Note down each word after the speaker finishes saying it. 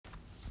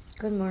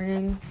Good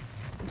morning.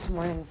 It's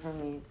morning for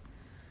me.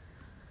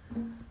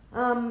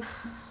 I'm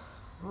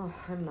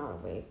not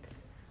awake.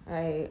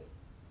 I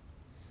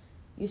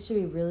used to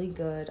be really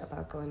good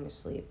about going to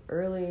sleep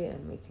early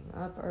and waking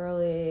up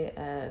early,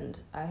 and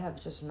I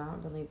have just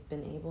not really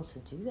been able to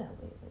do that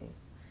lately.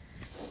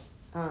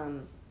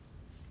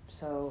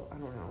 So I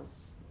don't know.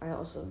 I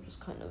also just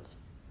kind of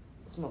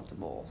smoked a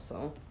bowl,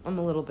 so I'm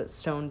a little bit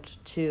stoned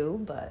too,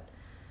 but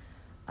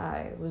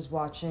I was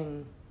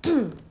watching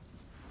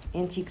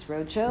Antiques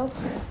Roadshow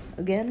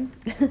again,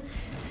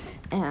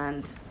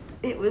 and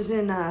it was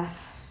in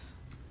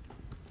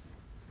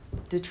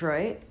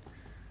Detroit.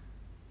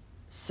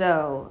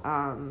 So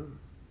I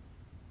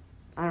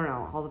don't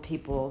know, all the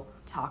people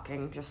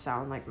talking just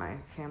sound like my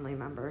family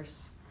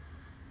members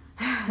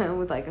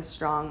with like a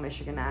strong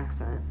Michigan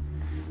accent,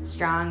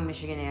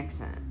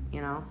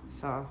 you know.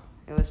 So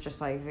it was just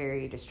like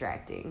very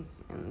distracting,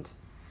 and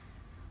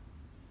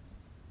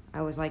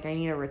I was like, I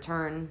need to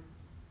return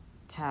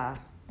to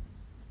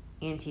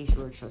Antiques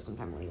Roadshow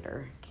sometime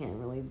later. Can't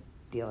really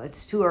deal.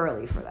 It's too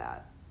early for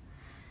that.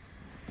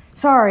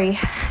 Sorry,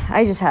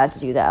 I just had to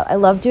do that. I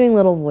love doing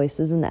little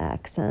voices and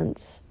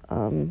accents.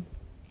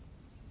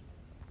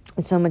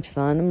 It's so much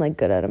fun. I'm like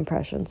good at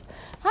impressions.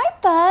 Hi,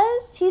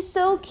 Buzz. He's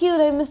so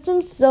cute. I missed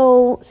him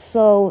so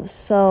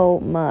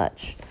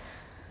much.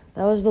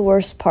 That was the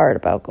worst part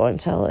about going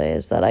to LA,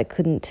 is that I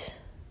couldn't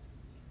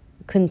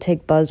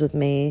take Buzz with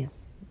me.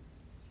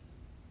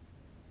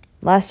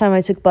 Last time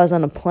I took Buzz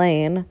on a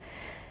plane,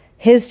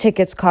 his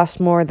tickets cost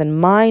more than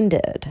mine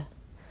did.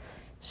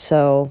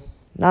 So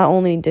not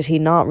only did he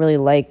not really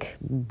like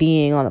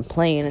being on a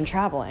plane and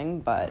traveling,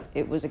 but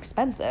it was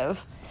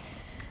expensive.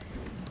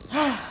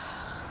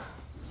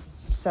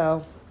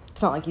 So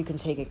it's not like you can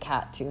take a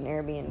cat to an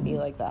Airbnb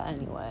like that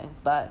anyway.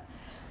 But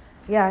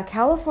yeah,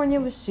 California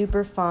was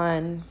super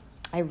fun.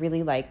 I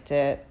really liked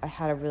it. I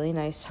had a really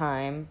nice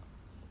time.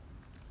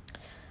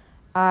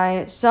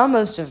 I saw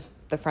most of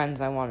the friends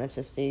I wanted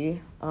to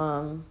see.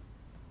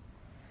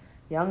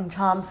 Young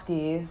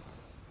Chomsky,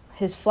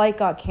 his flight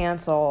got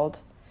canceled.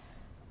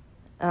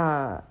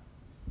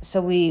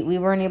 So we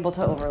weren't able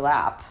to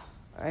overlap.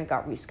 It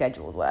got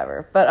rescheduled,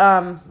 whatever. But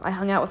I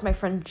hung out with my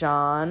friend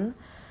John.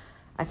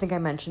 I think I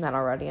mentioned that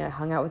already. I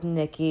hung out with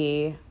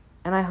Nikki,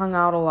 and I hung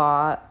out a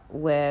lot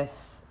with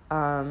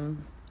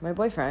my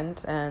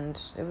boyfriend, and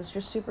it was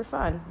just super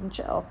fun and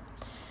chill.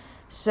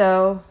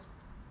 So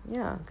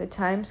yeah, good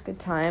times.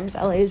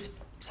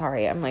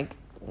 Sorry, I'm like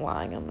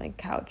lying on my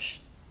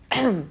couch.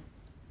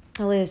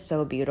 LA is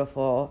so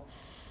beautiful.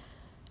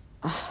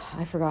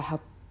 I forgot how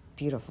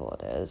beautiful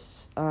it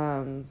is.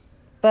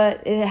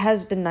 But it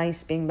has been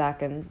nice being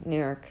back in New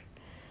York.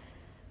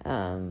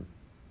 And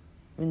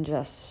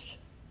just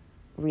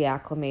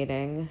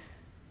reacclimating.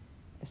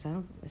 Is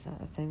that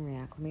a thing,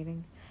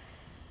 reacclimating?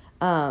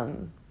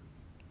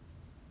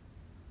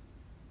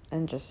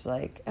 And just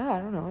like, I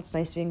don't know, it's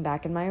nice being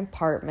back in my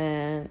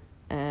apartment,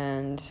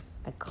 and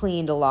I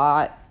cleaned a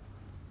lot.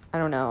 I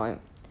don't know.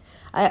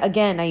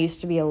 I used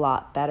to be a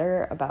lot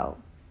better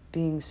about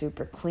being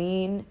super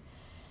clean,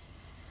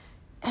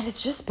 and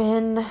it's just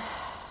been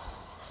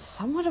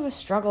somewhat of a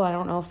struggle. I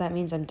don't know if that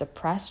means I'm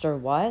depressed or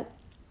what,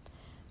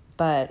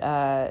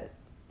 but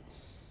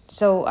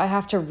so I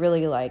have to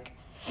really like,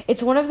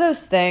 it's one of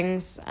those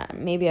things,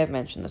 maybe I've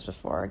mentioned this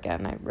before,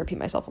 again, I repeat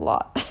myself a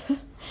lot,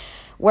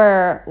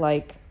 where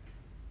like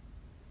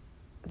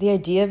the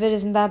idea of it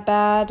isn't that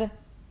bad,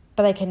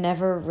 but I can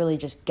never really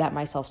just get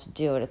myself to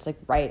do it. It's like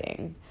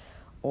writing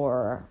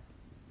or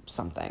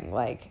something.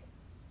 Like,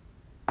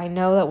 I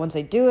know that once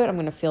I do it, I'm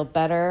going to feel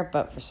better,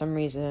 but for some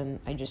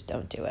reason, I just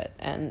don't do it.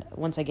 And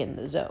once I get in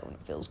the zone,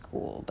 it feels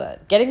cool.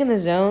 But getting in the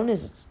zone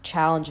is a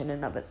challenge in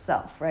and of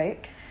itself,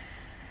 right?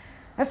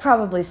 I've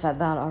probably said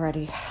that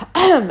already.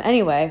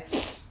 Anyway,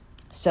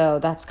 so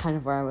that's kind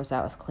of where I was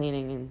at with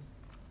cleaning. And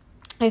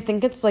I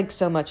think it's like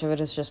so much of it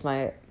is just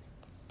my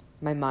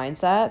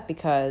mindset,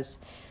 because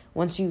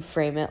once you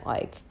frame it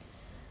like,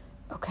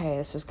 okay,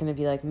 this is going to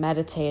be like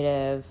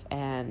meditative,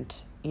 and,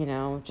 you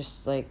know,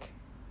 just like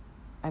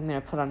I'm going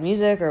to put on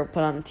music or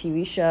put on a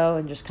TV show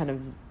and just kind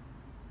of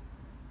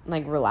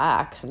like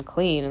relax and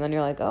clean. And then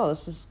you're like, oh,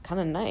 this is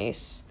kind of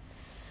nice.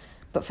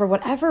 But for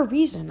whatever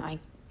reason, I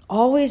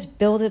always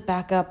build it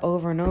back up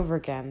over and over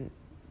again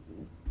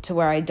to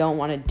where I don't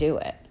want to do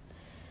it.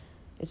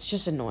 It's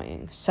just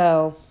annoying.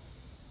 So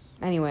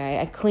anyway,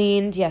 I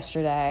cleaned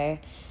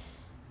yesterday.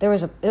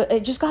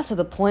 It just got to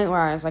the point where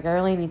I was like, I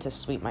really need to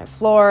sweep my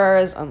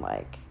floors and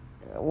like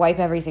wipe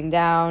everything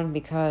down,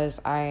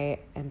 because I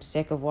am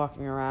sick of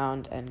walking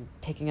around and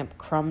picking up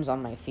crumbs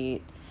on my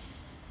feet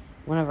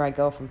whenever I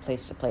go from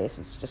place to place.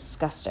 It's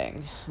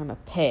disgusting. I'm a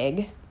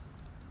pig.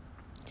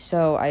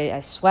 So I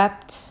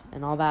swept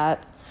and all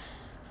that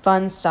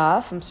fun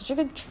stuff. I'm such a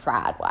good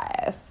trad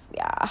wife.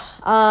 Yeah.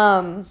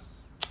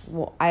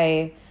 Well,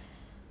 I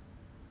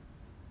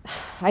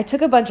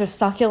took a bunch of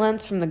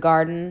succulents from the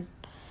garden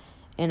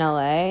in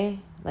LA,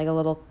 like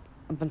a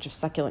bunch of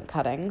succulent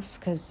cuttings,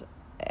 because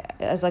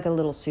as like a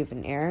little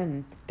souvenir,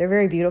 and they're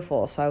very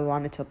beautiful. So I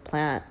wanted to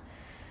plant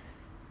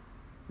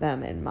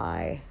them in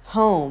my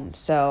home.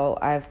 So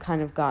I've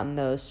kind of gotten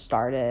those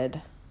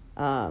started.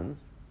 I've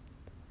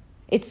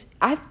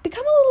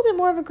become a little bit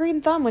more of a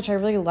green thumb, which I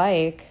really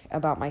like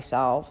about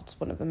myself. It's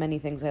one of the many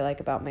things I like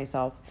about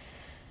myself,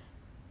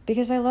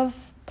 because I love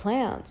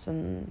plants,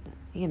 and,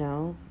 you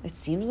know, it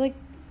seems like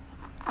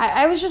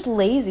I was just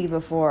lazy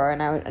before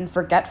and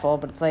forgetful,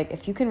 but it's like,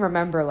 if you can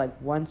remember like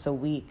once a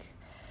week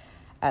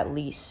at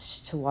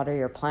least to water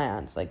your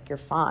plants, like, you're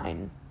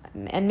fine.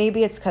 And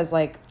maybe it's because,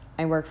 like,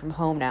 I work from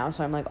home now,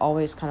 so I'm like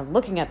always kind of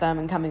looking at them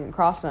and coming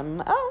across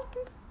them. Oh,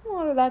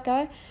 water that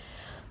guy.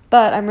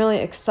 But I'm really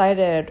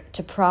excited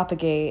to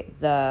propagate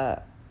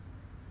the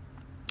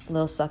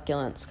little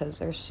succulents because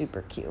they're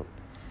super cute.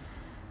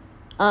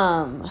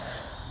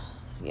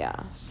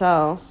 Yeah,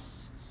 so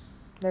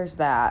there's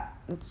that.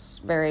 It's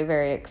very,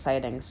 very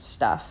exciting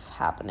stuff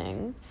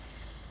happening.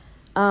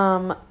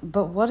 But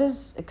what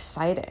is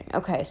exciting?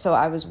 Okay, so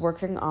I was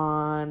working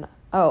on...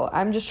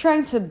 I'm just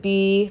trying to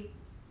be...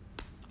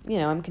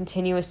 I'm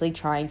continually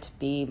trying to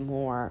be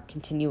more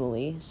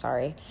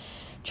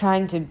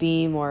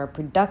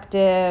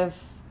productive,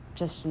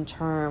 just in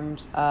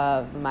terms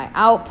of my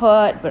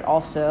output, but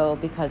also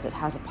because it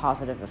has a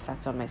positive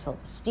effect on my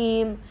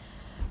self-esteem,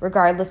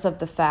 regardless of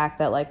the fact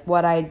that, like,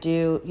 what I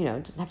do,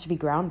 it doesn't have to be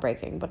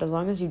groundbreaking, but as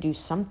long as you do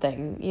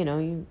something,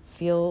 you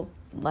feel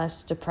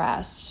less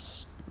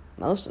depressed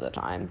most of the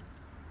time.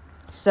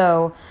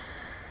 So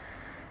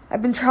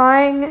I've been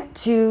trying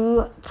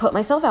to put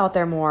myself out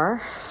there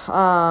more.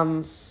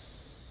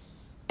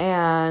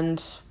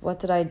 And what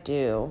did I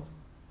do?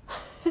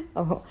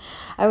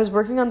 I was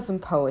working on some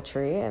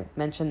poetry. I've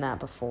mentioned that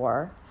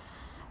before.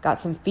 Got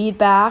some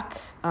feedback.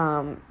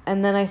 And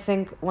then I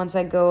think once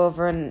I go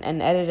over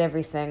and edit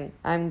everything,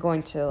 I'm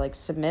going to, like,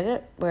 submit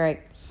it where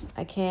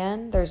I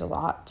can. There's a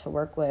lot to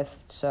work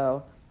with,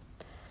 so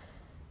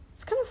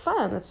it's kind of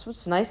fun. That's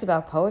what's nice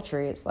about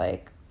poetry. It's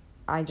like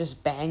I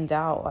just banged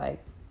out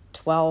like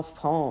 12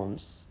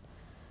 poems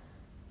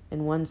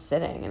in one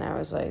sitting, and I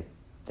was like,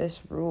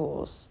 this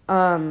rules.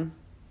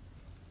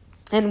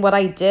 And what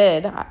I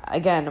did,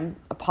 again,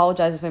 I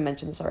apologize if I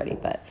mentioned this already,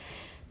 but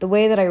the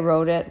way that I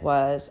wrote it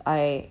was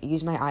I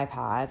used my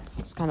iPad.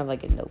 It's kind of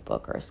like a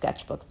notebook or a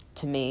sketchbook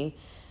to me,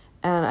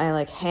 and I,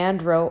 like,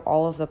 hand wrote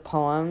all of the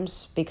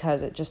poems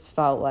because it just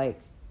felt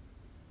like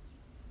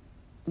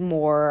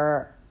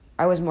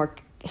I was more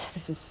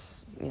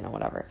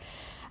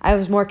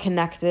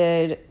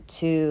connected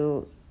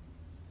to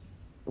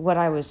what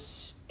I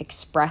was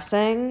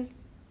expressing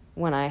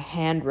when I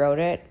hand wrote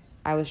it.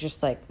 I was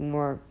just like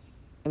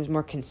it was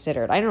more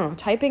considered. I don't know.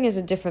 Typing is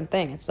a different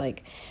thing. It's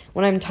like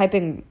when I'm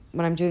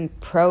doing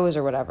prose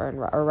or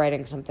whatever, or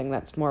writing something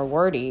that's more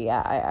wordy,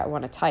 I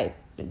want to type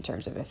in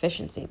terms of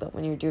efficiency. But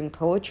when you're doing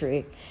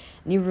poetry,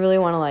 and you really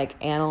want to, like,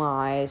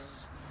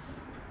 analyze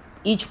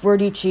each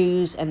word you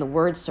choose and the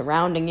words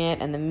surrounding it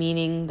and the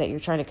meaning that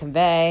you're trying to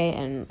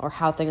convey, or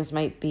how things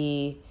might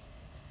be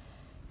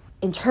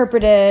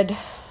interpreted,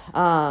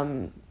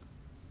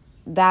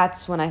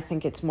 that's when I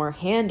think it's more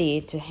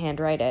handy to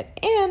handwrite it.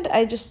 And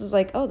I just was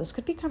like, this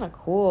could be kind of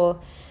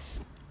cool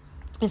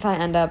if I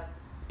end up,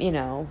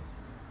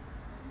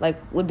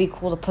 like, would be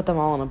cool to put them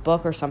all in a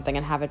book or something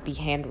and have it be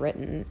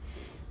handwritten,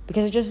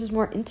 because it just is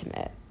more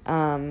intimate.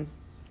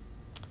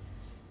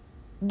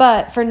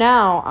 But for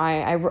now,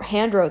 I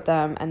hand wrote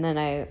them, and then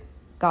I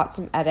got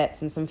some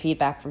edits and some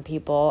feedback from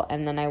people,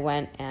 and then I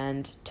went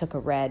and took a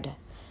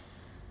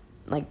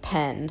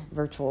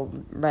virtual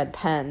red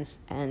pen,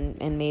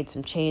 and made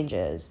some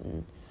changes.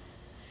 And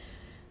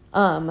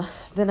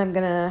then I'm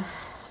gonna,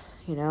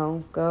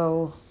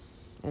 go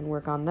and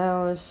work on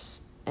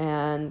those,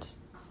 and,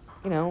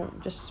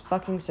 just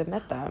fucking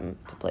submit them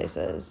to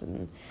places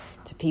and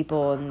to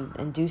people,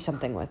 and do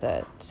something with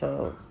it.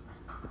 So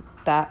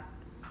that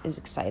is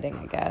exciting,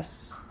 I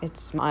guess.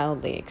 It's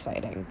mildly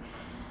exciting.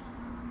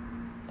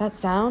 That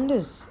sound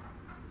is...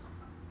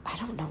 I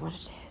don't know what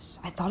it is.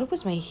 I thought it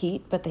was my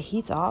heat, but the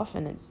heat's off,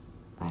 and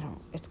I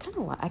kind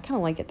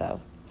of like it, though.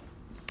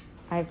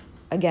 I've,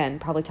 again,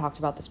 probably talked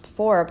about this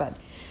before, but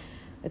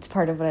it's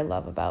part of what I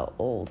love about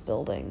old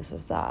buildings,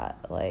 is that,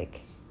 like,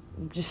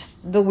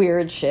 just the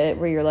weird shit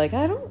where you're like,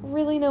 I don't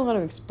really know how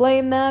to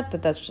explain that,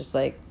 but that's just,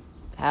 like,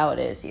 how it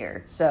is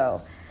here.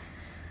 So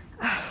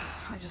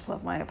I just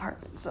love my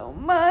apartment so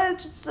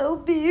much. It's so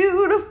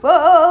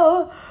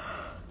beautiful.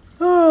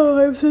 Oh,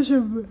 I'm such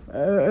an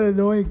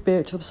annoying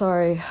bitch. I'm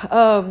sorry.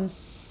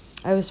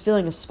 I was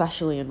feeling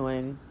especially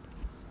annoying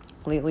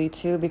lately,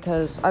 too,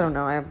 because, I don't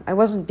know, I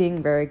wasn't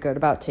being very good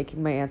about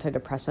taking my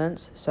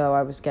antidepressants, so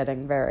I was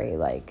getting very,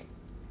 like,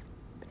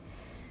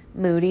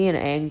 moody and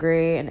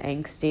angry and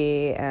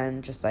angsty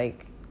and just,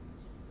 like,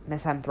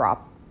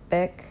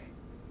 misanthropic.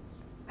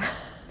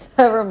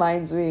 That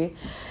reminds me.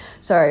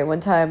 Sorry, one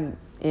time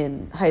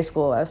in high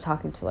school, I was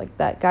talking to, like,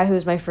 that guy who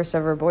was my first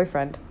ever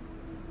boyfriend.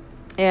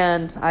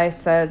 And I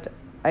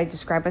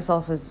described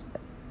myself as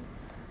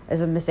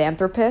a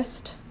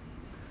misanthropist.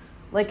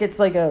 Like, it's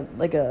like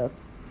a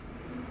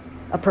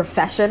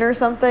profession or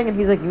something. And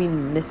he's like, you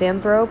mean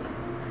misanthrope?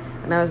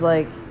 And I was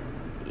like,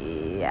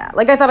 yeah, yeah,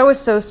 like I thought I was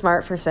so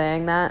smart for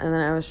saying that, and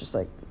then I was just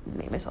like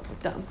made myself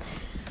look dumb.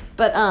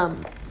 But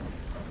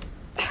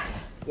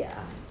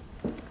yeah.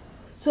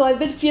 So I've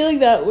been feeling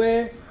that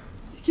way.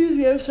 Excuse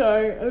me, I'm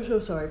sorry. I'm so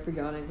sorry for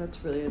yawning.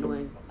 That's really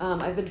annoying.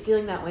 I've been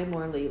feeling that way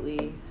more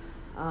lately.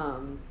 I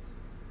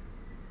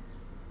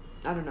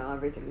don't know,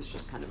 everything is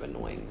just kind of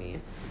annoying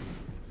me.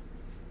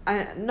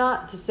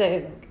 Not to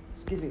say, like,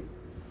 excuse me,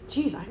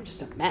 jeez, I'm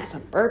just a mess.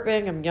 I'm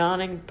burping, I'm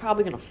yawning,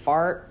 probably gonna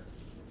fart.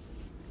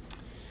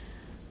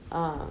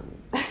 I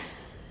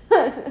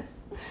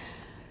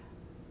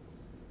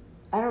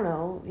don't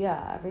know,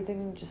 yeah,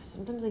 everything just,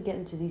 sometimes I get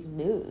into these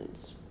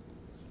moods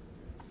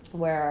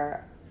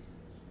where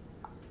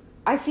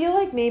I feel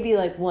like maybe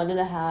like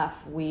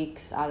 1.5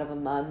 weeks out of a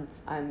month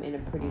I'm in a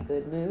pretty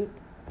good mood.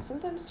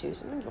 Sometimes 2,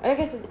 sometimes more. I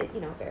guess it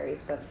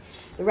varies, but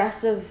the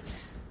rest of,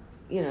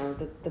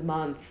 the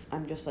month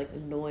I'm just like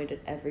annoyed at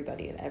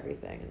everybody and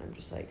everything, and I'm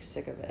just like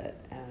sick of it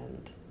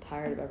and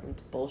tired of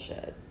everyone's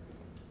bullshit.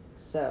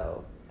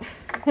 So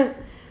I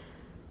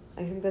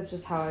think that's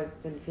just how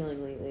I've been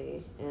feeling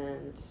lately,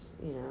 and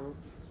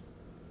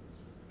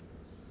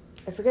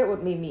I forget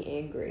what made me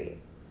angry.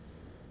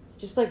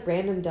 Just like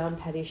random dumb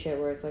petty shit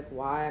where it's like,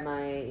 why am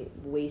I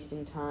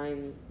wasting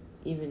time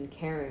even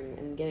caring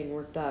and getting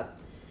worked up?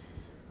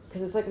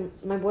 Because it's like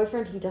my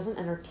boyfriend, he doesn't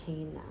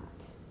entertain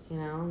that,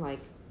 like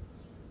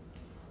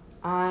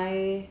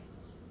I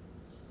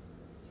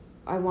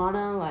want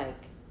to like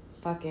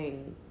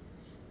fucking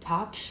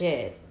talk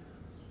shit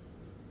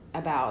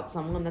about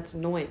someone that's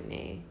annoying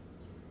me,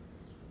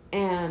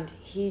 and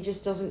he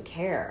just doesn't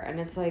care. And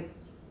it's like,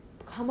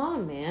 come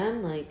on,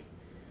 man. Like,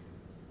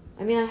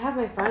 I mean, I have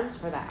my friends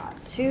for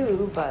that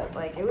too, but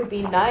like it would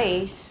be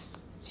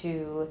nice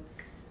to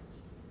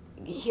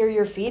hear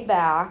your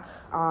feedback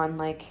on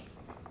like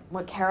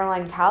what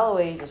Caroline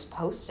Calloway just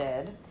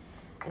posted.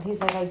 And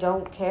he's like, I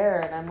don't care.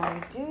 And I'm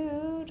like,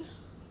 dude,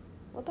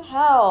 what the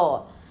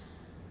hell?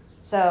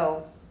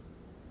 So,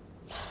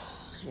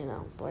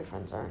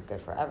 boyfriends aren't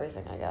good for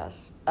everything, I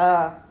guess.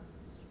 I'll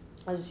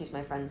just use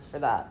my friends for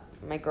that.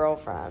 My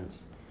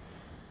girlfriends.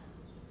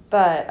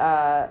 But,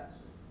 I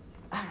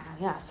don't know,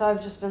 yeah. So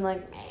I've just been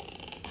like, meh.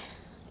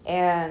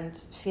 And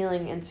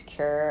feeling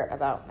insecure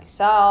about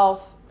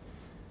myself.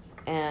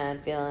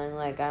 And feeling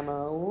like I'm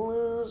a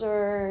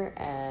loser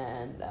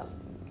and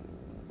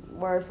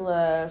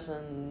worthless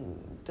and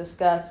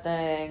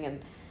disgusting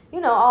and,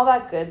 all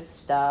that good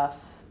stuff.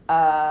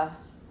 I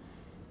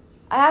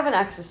have an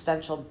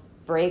existential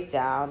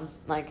breakdown,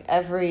 like,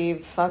 every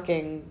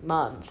fucking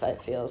month,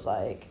 it feels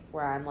like,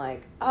 where I'm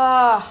like,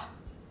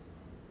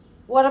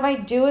 what am I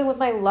doing with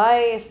my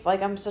life?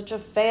 Like, I'm such a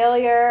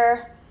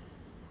failure.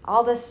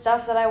 All this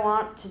stuff that I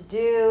want to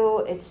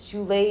do, it's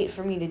too late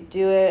for me to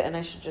do it, and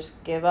I should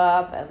just give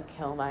up and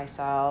kill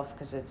myself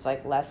because it's,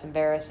 like, less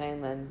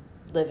embarrassing than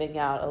living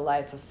out a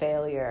life of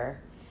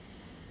failure.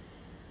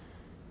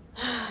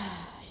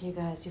 You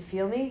guys, you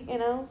feel me?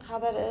 How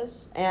that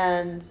is?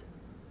 And,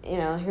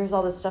 here's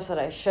all this stuff that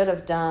I should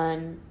have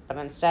done, but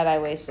instead I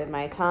wasted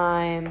my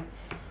time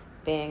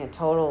being a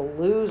total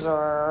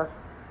loser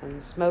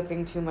and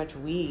smoking too much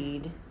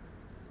weed.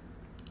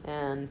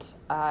 And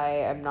I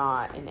am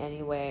not in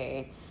any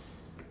way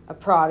a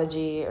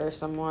prodigy or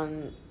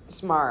someone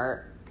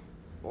smart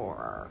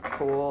or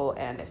cool.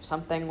 And if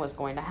something was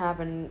going to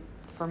happen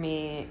for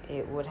me,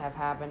 it would have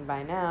happened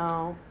by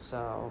now.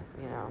 So,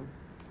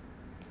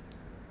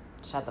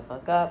 shut the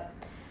fuck up.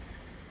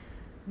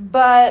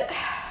 But,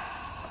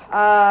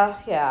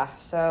 yeah,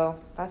 so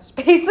that's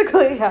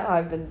basically how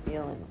I've been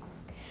feeling.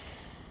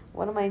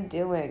 What am I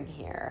doing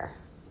here?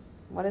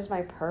 What is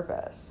my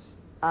purpose?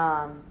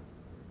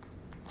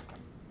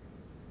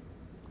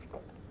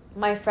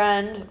 My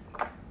friend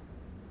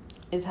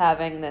is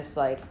having this,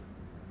 like,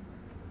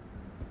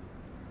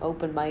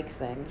 open mic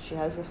thing. She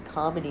has this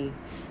comedy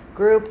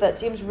group that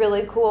seems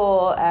really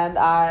cool, and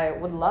I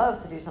would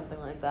love to do something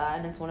like that.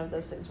 And it's one of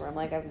those things where I'm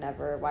like,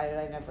 why did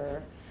I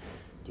never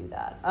do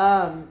that?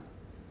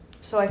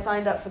 So I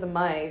signed up for the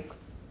mic,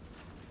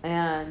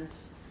 and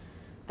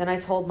then I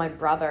told my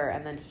brother,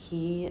 and then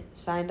he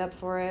signed up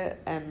for it,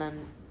 and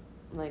then,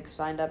 like,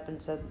 signed up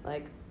and said,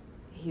 like,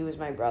 he was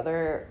my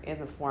brother in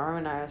the forum,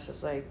 and I was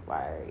just like,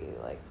 why are you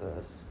like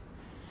this?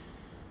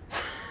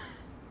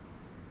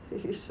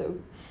 You're so...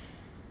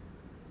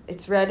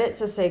 It's Reddit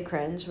to say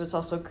cringe, but it's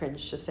also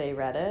cringe to say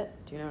Reddit.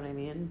 Do you know what I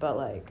mean? But,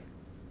 like,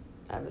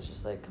 I was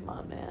just like, come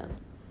on, man.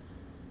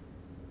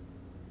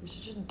 You're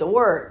such a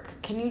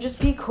dork. Can you just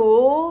be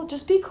cool?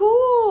 Just be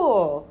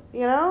cool.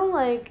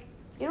 Like,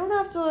 you don't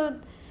have to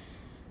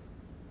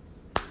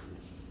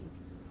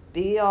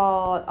be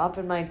all up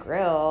in my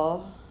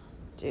grill.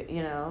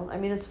 I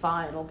mean, it's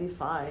fine. It'll be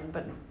fine.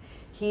 But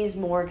he's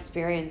more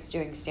experienced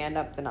doing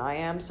stand-up than I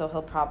am, so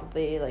he'll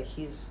probably, like,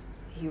 he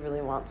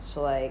really wants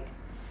to, like,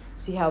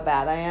 see how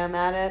bad I am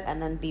at it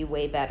and then be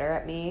way better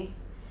at me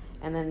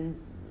and then,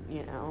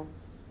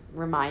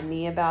 remind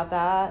me about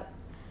that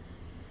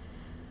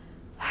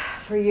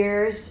for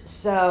years.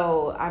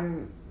 So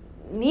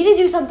need to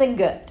do something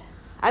good.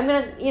 I'm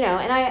going to,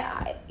 and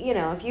I you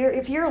know,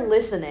 if you're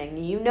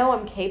listening, you know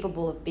I'm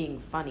capable of being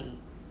funny.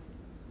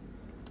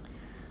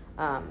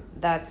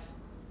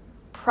 That's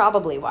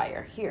probably why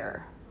you're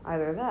here.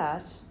 Either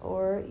that,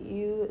 or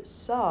you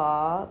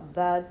saw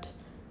that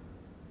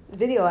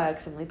video I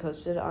accidentally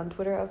posted on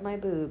Twitter of my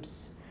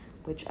boobs,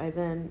 which I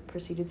then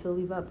proceeded to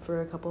leave up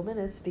for a couple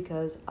minutes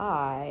because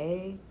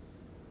I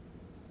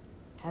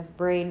have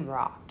brain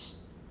rot.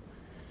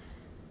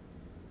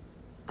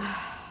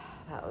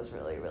 That was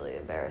really, really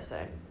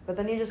embarrassing. But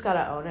then you just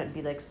gotta own it and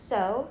be like,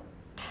 so,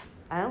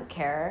 I don't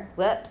care.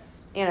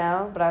 Whoops. You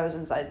know? But I was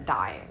inside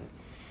dying.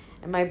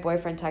 And my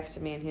boyfriend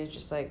texted me and he was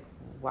just like,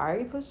 why are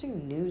you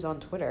posting news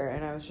on Twitter?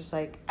 And I was just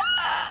like,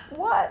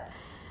 what?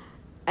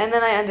 And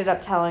then I ended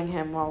up telling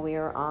him while we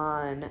were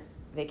on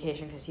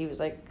vacation because he was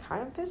like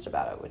kind of pissed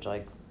about it, which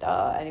like,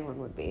 duh, anyone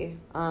would be.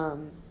 I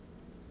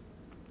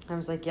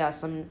was like, yeah,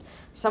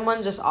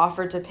 someone just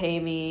offered to pay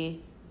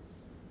me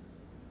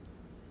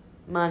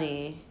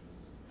money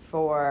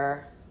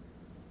for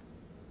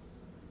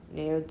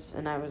nudes,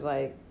 and I was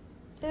like,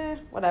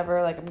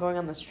 whatever, like, I'm going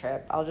on this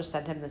trip, I'll just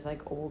send him this,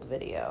 like, old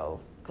video,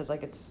 because,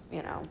 like, it's,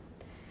 you know,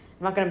 I'm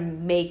not gonna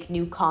make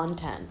new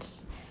content.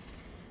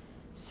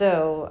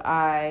 So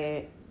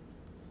I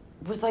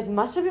was like,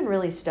 must have been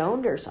really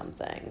stoned or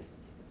something.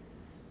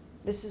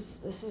 This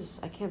is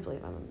I can't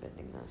believe I'm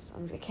admitting this.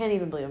 I can't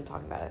even believe I'm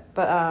talking about it,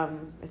 but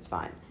it's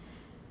fine.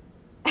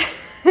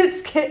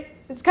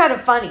 It's kind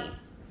of funny,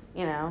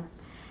 you know.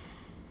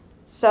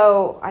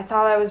 So I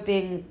thought I was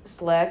being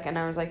slick, and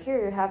I was like,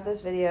 here, have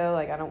this video,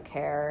 like, I don't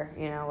care,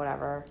 you know,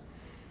 whatever.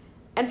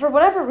 And for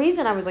whatever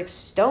reason, I was, like,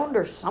 stoned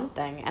or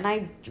something, and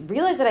I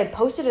realized that I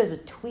posted it as a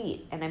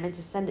tweet, and I meant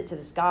to send it to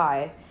this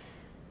guy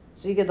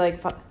so he could, so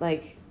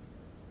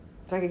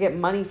I could get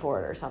money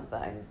for it or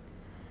something.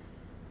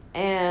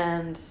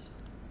 And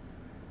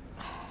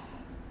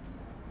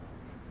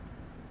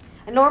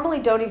I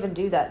normally don't even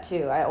do that,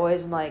 too. I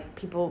always am like,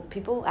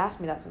 people ask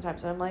me that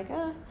sometimes, and I'm like,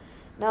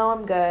 no,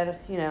 I'm good,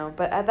 you know.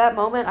 But at that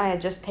moment, I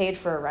had just paid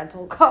for a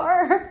rental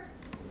car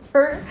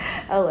for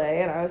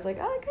LA, and I was like,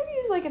 I could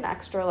use, like, an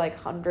extra, like,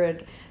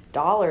 $100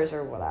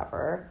 or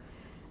whatever.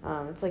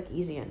 It's, like,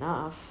 easy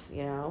enough,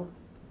 you know.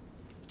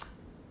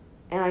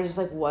 And I just,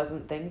 like,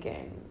 wasn't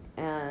thinking.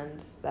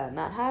 And then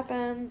that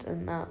happened,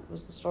 and that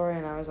was the story,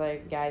 and I was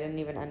like, yeah, I didn't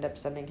even end up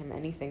sending him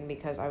anything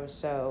because I was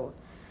so,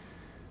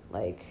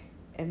 like,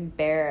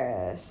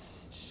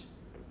 embarrassed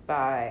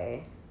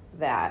by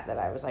that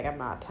I was like, I'm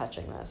not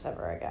touching this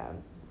ever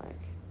again. Like,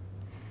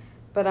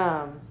 but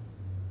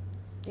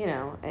you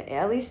know,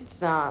 at least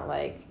it's not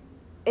like,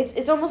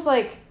 it's almost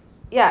like,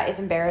 yeah, it's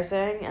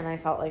embarrassing, and I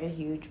felt like a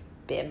huge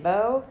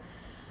bimbo,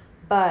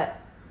 but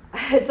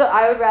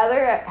I would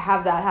rather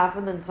have that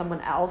happen than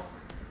someone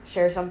else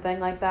share something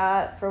like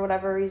that for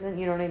whatever reason,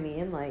 you know what I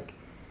mean? Like,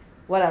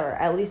 whatever,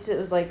 at least it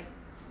was like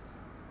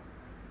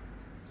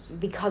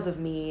because of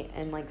me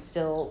and like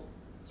still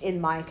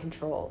in my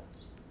control.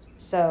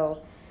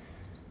 So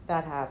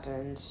that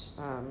happened,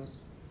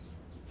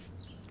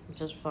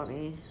 which is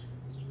funny.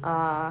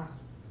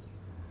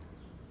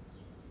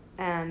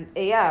 And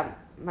yeah,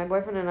 my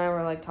boyfriend and I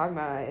were like talking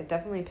about it. It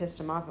definitely pissed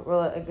him off.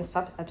 Well, it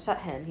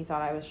upset him. He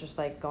thought I was just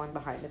like going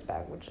behind his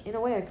back, which in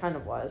a way I kind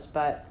of was,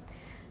 but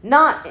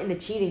not in a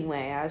cheating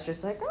way. I was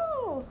just like,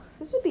 oh,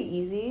 this would be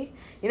easy.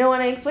 You know,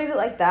 when I explained it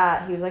like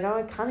that, he was like, oh,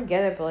 I kind of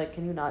get it, but like,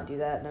 can you not do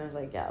that? And I was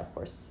like, yeah, of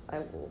course I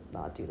will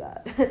not do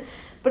that.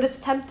 But it's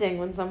tempting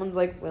when someone's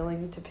like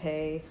willing to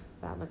pay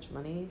that much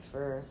money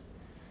for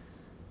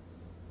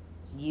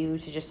you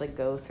to just like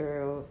go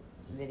through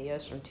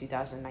videos from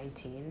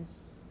 2019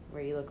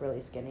 where you look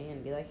really skinny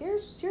and be like,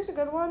 here's a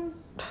good one.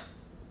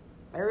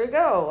 There we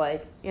go.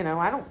 Like, you know,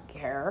 I don't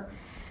care.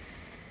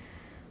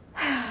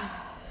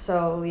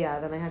 So yeah,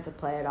 then I had to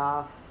play it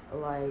off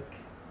like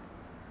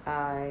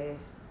I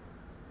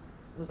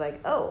was like,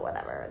 oh,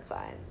 whatever, it's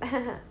fine.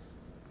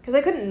 Because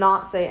I couldn't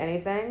not say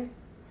anything.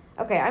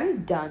 Okay,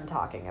 I'm done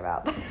talking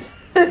about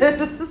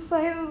this.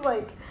 I was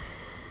like,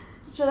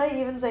 should I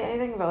even say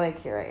anything? But like,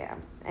 here I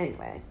am.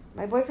 Anyway,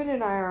 my boyfriend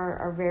and I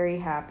are very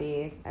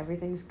happy.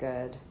 Everything's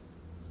good.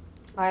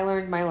 I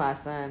learned my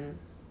lesson.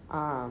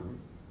 Yeah,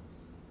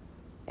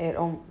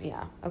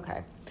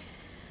 okay.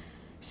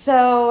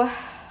 So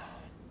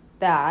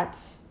that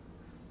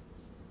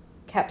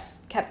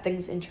kept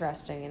things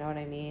interesting, you know what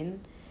I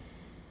mean?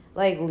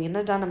 Like,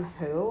 Lena Dunham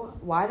who?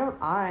 Why don't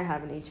I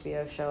have an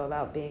HBO show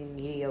about being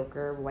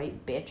mediocre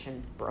white bitch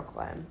in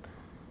Brooklyn?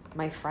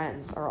 My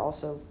friends are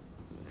also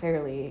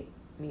fairly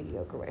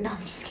mediocre white. No, I'm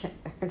just kidding.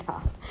 They're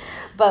not.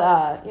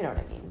 But, you know what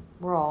I mean.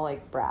 We're all,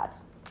 like,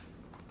 brats.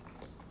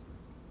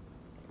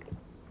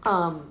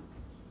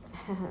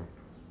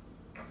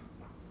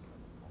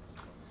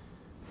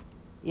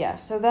 Yeah,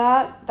 so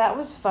that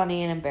was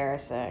funny and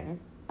embarrassing.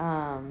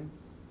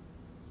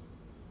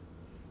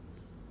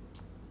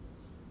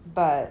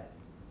 But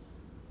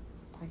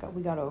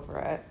we got over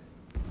it,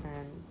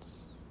 and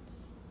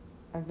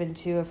I've been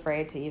too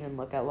afraid to even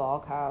look at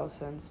Lolcow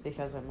since,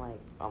 because I'm like,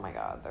 oh my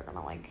god, they're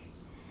gonna like,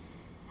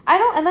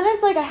 and then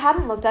it's like I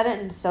hadn't looked at it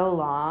in so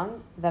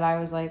long that I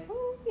was like,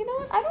 well, you know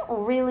what? I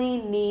don't really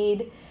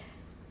need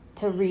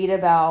to read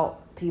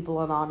about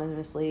people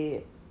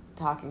anonymously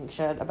talking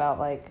shit about,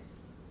 like,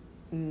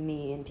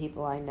 me and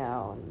people I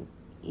know, and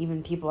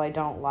even people I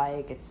don't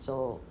like. It's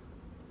still,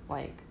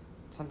 like,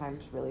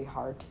 sometimes really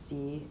hard to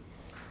see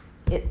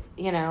it,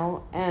 you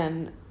know,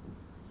 and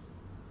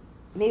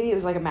maybe it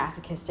was, like, a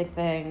masochistic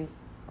thing,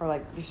 or,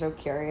 like, you're so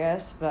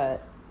curious,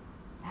 but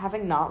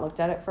having not looked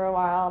at it for a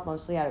while,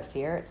 mostly out of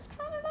fear, it's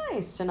kind of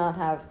nice to not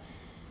have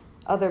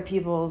other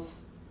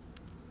people's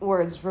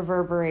words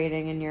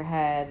reverberating in your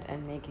head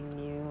and making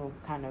you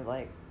kind of,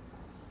 like,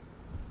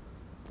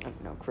 I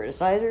don't know,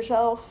 criticize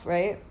yourself,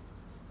 right?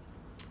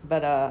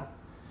 But, I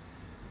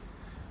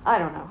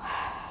don't know.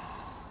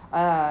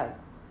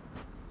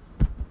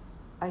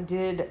 I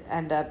did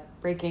end up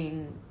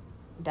breaking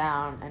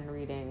down and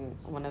reading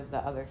one of the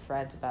other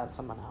threads about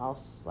someone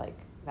else, like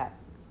that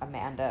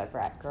Amanda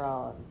brat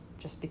girl, and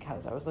just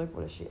because I was like,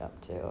 what is she up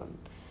to?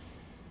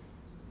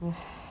 And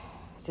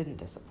it didn't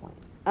disappoint.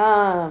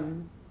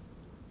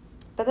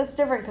 But that's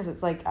different because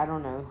it's like, I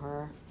don't know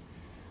her.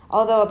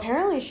 Although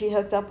apparently she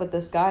hooked up with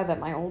this guy that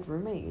my old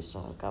roommate used to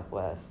hook up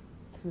with.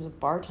 He was a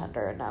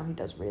bartender, and now he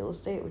does real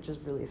estate, which is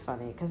really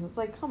funny because it's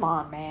like, come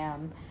on,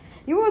 man.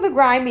 You were the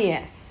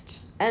grimiest.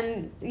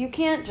 And you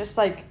can't just,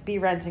 like, be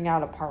renting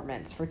out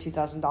apartments for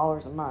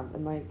 $2,000 a month.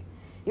 And, like,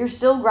 you're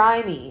still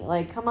grimy.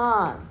 Like, come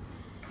on.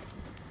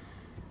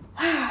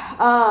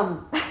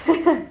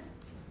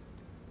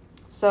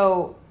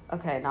 So,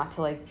 okay, not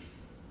to, like,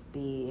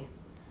 be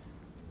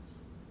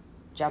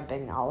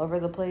jumping all over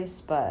the place,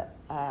 but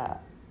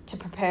to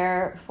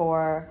prepare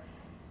for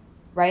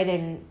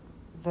writing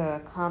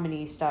the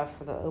comedy stuff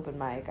for the open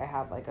mic, I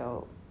have, like,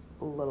 a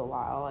little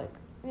while, like,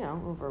 you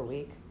know, over a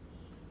week.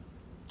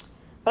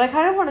 But I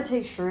kind of want to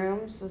take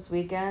shrooms this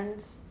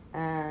weekend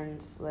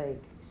and, like,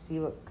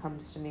 see what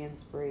comes to me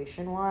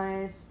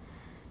inspiration-wise,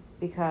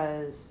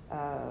 because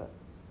I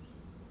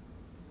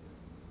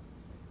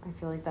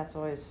feel like that's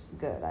always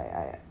good.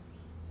 I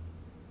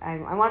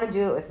want to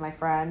do it with my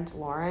friend,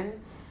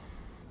 Lauren,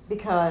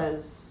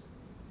 because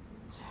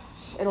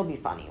it'll be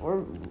funny.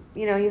 Or,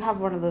 you know, you have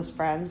one of those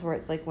friends where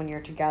it's like when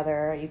you're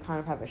together, you kind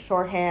of have a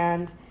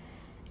shorthand,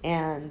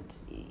 and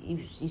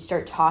you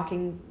start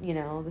talking, you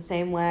know, the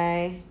same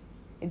way.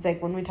 It's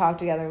like when we talk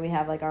together, we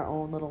have, like, our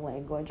own little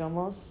language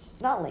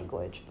almost. Not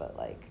language, but,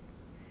 like,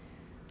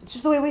 it's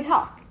just the way we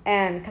talk.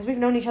 And because we've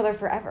known each other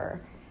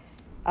forever.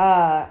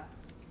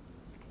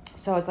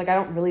 So it's like I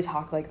don't really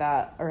talk like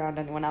that around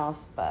anyone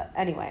else. But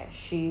anyway,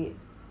 she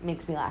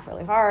makes me laugh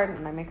really hard,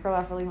 and I make her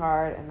laugh really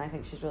hard, and I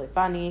think she's really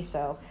funny.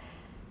 So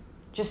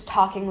just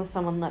talking with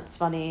someone that's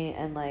funny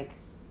and, like,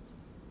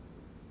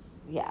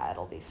 yeah,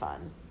 it'll be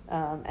fun.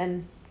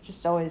 And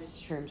just always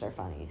shrooms are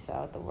funny, so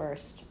at the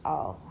worst,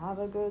 I'll have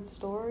a good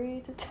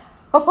story to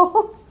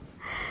tell.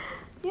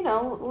 You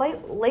know,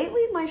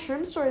 lately my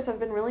shroom stories have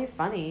been really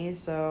funny,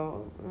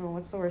 so you know,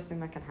 what's the worst thing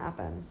that can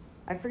happen?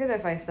 I forget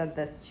if I said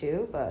this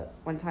too, but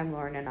one time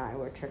Lauren and I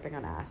were tripping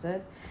on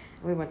acid,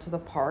 and we went to the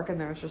park, and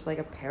there was just, like,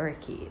 a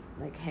parakeet,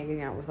 like,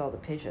 hanging out with all the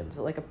pigeons.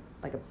 So, it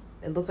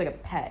looked like a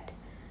pet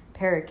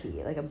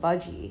parakeet, like a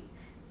budgie,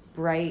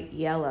 bright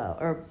yellow,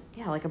 or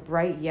yeah, like a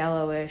bright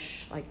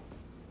yellowish, like,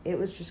 it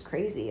was just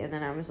crazy. And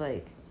then I was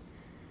like,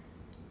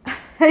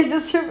 I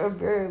just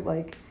remember,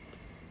 like,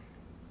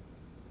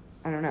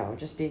 I don't know,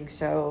 just being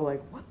so, like,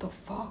 what the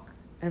fuck?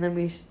 And then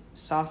we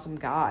saw some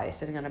guy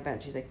sitting on a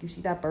bench. He's like, you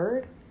see that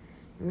bird?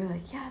 And we were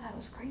like, yeah, that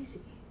was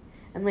crazy.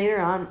 And later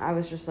on, I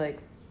was just, like,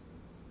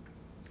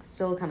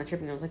 still kind of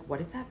tripping. I was like,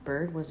 what if that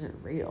bird wasn't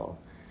real?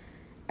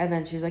 And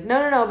then she was like,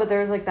 no, but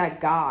there was, like,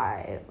 that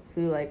guy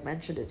who, like,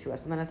 mentioned it to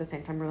us. And then at the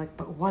same time, we're like,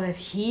 but what if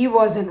he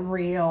wasn't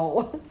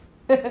real?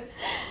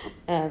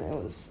 And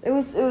it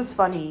was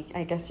funny.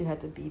 I guess you had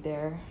to be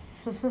there.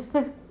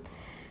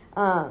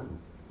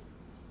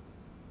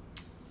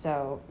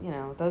 So, you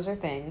know, those are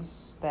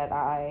things that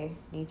I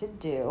need to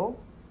do.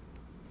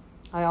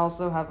 I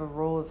also have a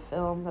roll of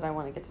film that I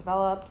want to get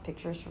developed,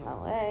 pictures from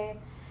LA.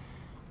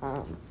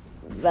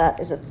 That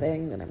is a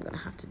thing that I'm going to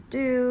have to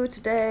do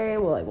today.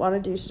 Well, I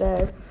want to do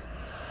today.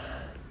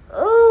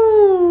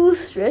 Oh,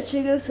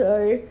 stretching, I'm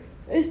sorry.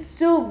 It's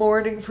still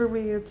morning for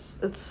me.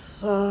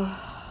 It's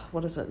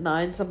what is it,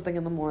 9 something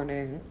in the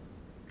morning.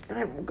 And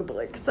I woke up at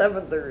like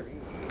 7:30.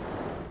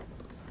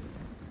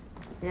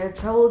 I have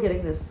trouble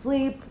getting to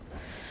sleep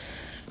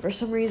for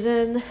some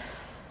reason.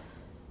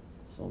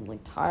 So I'm,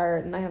 like,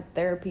 tired, and I have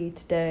therapy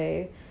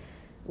today,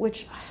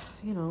 which,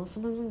 you know,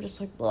 sometimes I'm just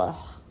like, ugh.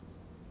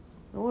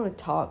 I don't want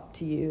to talk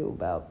to you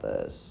about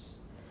this.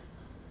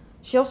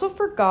 She also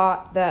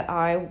forgot that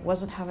I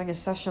wasn't having a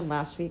session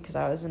last week because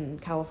I was in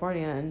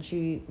California, and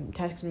she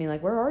texted me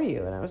like, where are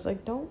you? And I was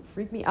like, don't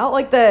freak me out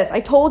like this. I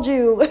told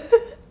you.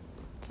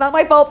 It's not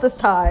my fault this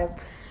time.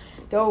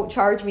 Don't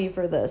charge me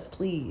for this,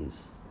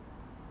 please.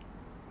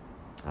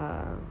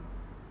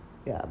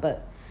 Yeah,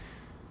 but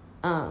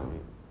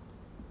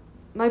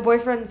my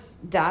boyfriend's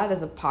dad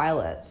is a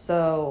pilot,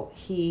 so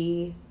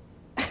he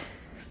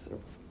it's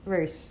a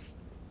very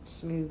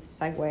smooth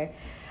segue.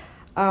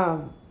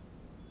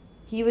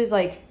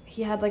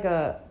 he had like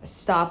a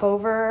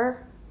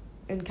stopover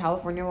in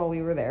California while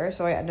we were there,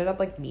 so I ended up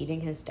like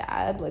meeting his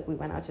dad. Like we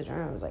went out to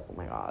dinner and I was like, oh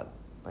my god,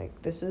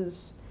 like this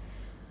is,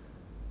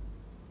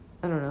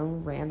 I don't know,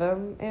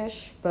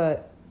 random-ish,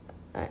 but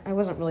I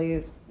wasn't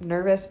really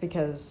nervous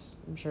because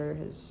I'm sure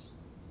his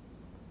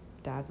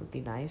dad would be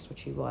nice,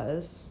 which he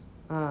was.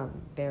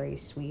 Very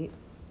sweet.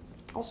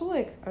 Also,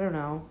 like, I don't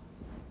know,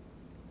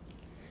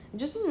 it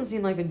just doesn't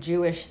seem like a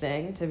Jewish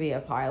thing to be a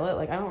pilot.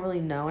 Like, I don't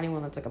really know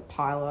anyone that's like a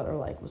pilot or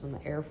like was in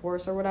the Air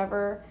Force or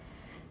whatever.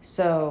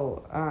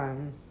 So,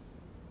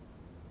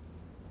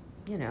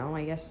 you know,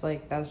 I guess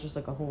like that was just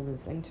like a whole new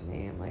thing to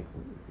me. I'm like,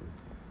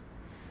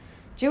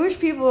 Jewish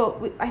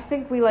people, I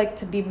think we like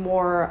to be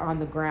more on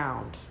the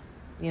ground.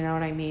 You know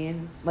what I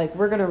mean? Like,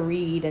 we're going to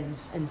read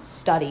and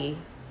study,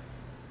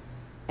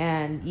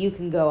 and you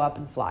can go up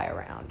and fly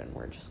around, and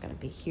we're just going to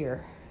be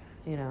here,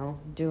 you know,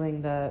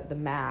 doing the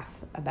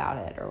math about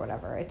it or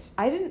whatever.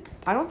 I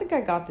don't think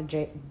I got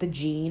the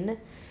gene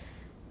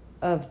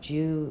of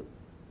Jew.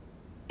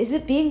 Is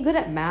it being good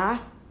at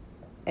math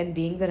and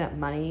being good at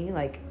money?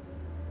 Like,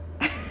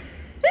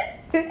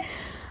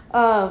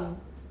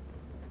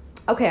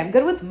 okay, I'm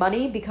good with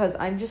money because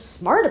I'm just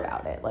smart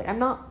about it. Like, I'm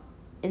not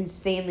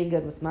insanely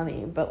good with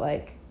money, but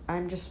like,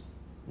 I'm just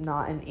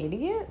not an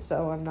idiot,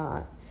 so I'm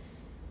not,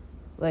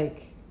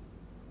 like,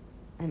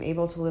 I'm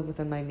able to live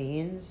within my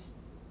means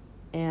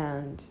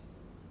and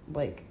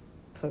like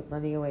put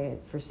money away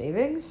for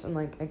savings, and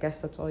like, I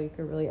guess that's all you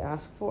could really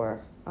ask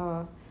for.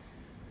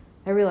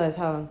 I realize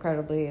how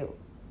incredibly,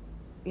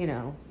 you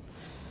know,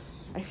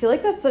 I feel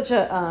like that's such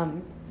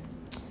a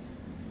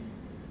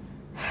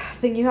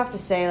thing you have to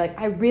say. Like,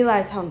 I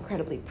realize how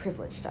incredibly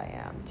privileged I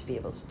am to be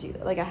able to do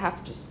that. Like, I have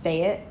to just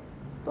say it,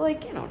 but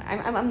like, you know,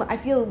 I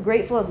feel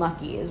grateful and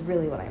lucky is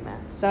really what I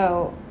meant.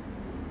 So,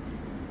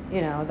 you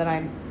know, that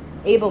I'm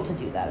able to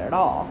do that at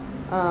all.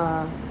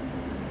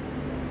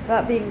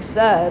 That being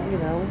said, you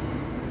know,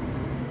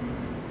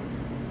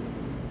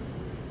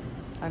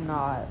 I'm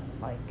not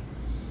like,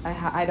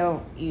 I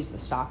don't use the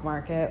stock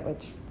market,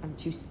 which I'm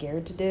too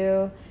scared to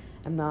do.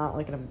 I'm not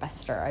like an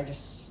investor. I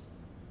just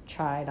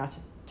try not to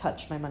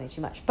touch my money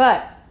too much.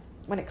 But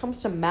when it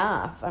comes to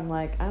math, I'm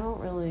like, I don't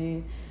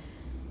really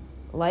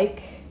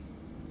like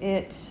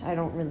it. I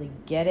don't really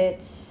get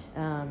it.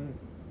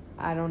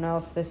 I don't know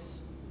if this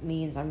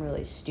means I'm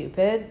really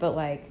stupid, but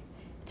like,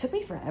 it took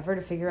me forever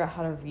to figure out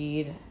how to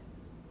read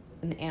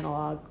an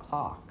analog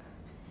clock.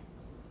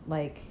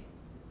 Like,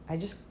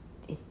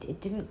 it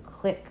didn't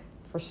click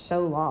for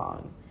so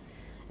long.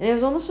 And it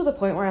was almost to the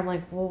point where I'm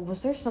like, well,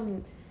 was there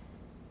some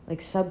like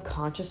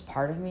subconscious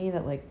part of me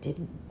that like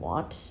didn't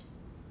want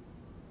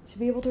to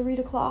be able to read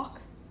a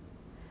clock?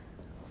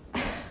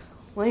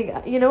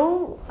 Like, you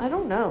know, I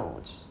don't know.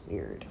 It's just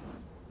weird.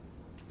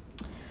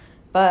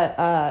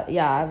 But,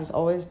 yeah, I was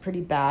always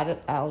pretty bad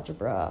at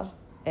algebra,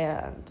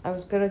 and I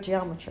was good at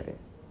geometry.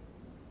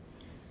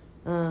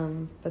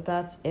 But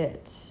that's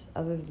it.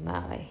 Other than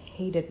that, I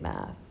hated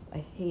math.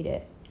 I hate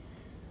it.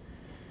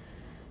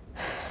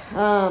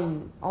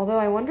 Although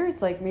I wonder,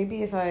 it's like,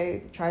 maybe if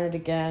I tried it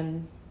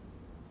again,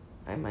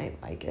 I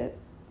might like it.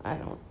 I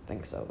don't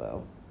think so,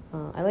 though.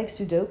 I like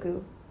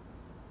Sudoku.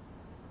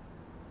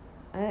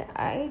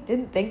 I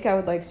didn't think I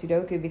would like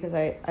Sudoku because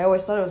I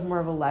always thought it was more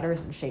of a letters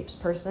and shapes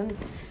person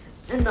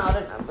and not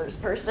a numbers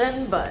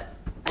person, but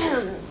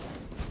I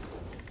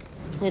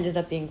ended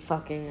up being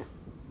fucking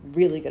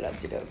really good at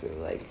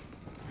Sudoku. Like,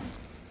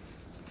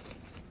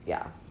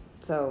 yeah.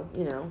 So,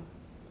 you know,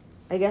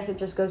 I guess it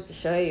just goes to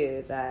show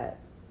you that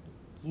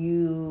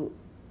you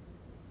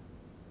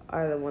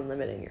are the one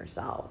limiting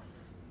yourself.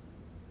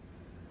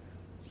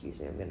 Excuse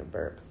me, I'm gonna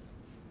burp.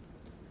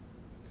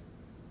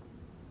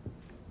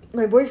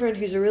 My boyfriend,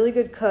 who's a really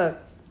good cook,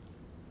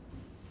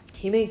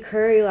 he made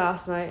curry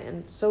last night,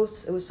 and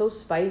it was so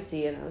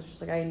spicy, and I was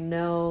just like, I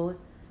know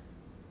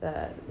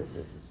that this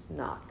is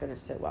not gonna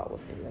sit well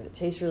with me, but it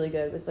tastes really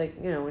good. It was like,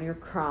 you know, when you're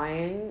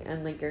crying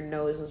and like your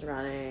nose is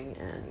running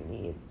and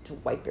you need to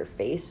wipe your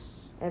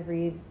face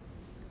every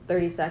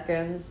 30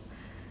 seconds,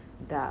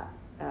 that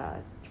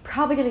you're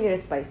probably gonna get a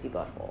spicy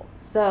butthole.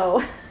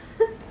 So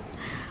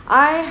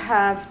I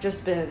have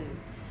just been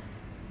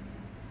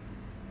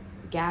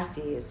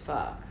gassy as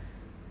fuck.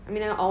 I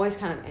mean, I always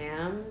kind of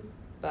am,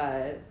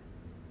 but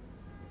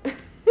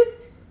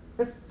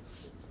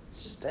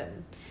it's just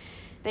been,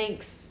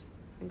 thanks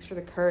for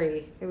the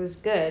curry. It was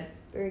good,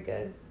 very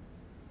good.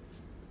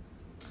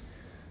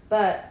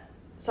 But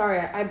sorry,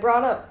 I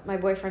brought up my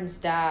boyfriend's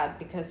dad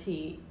because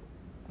he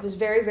was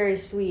very, very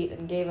sweet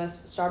and gave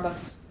us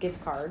Starbucks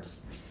gift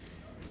cards,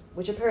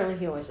 which apparently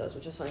he always does,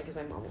 which is funny because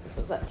my mom always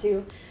does that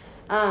too.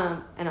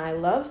 And I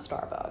love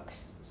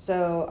Starbucks,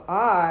 so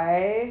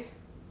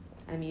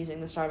I'm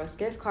using the Starbucks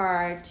gift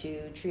card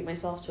to treat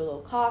myself to a little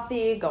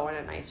coffee, go on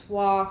a nice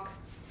walk.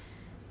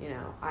 You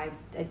know, I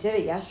did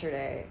it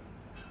yesterday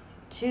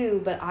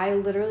too, but I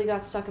literally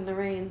got stuck in the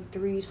rain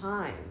 3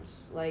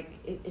 times. Like,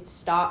 it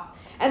stopped.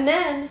 And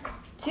then,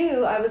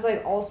 too, I was,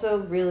 like, also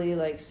really,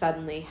 like,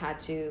 suddenly had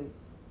to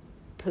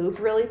poop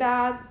really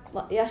bad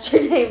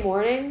yesterday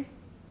morning.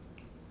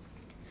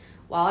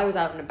 while I was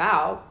out and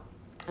about,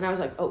 and I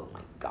was like, oh my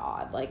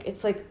God, like,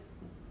 it's like,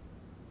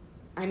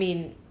 I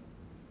mean,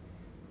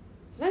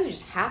 sometimes it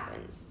just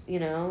happens, you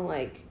know,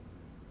 like,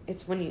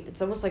 it's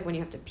almost like when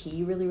you have to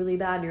pee really, really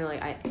bad, and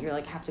you're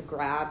like have to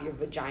grab your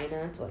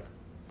vagina to like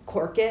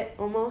cork it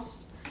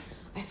almost.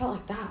 I felt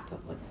like that, but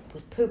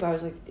with poop, I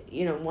was like,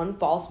 you know, one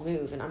false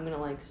move and I'm gonna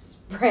like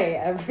spray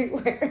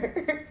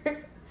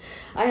everywhere.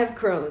 I have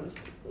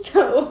Crohn's,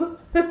 so,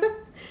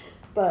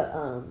 but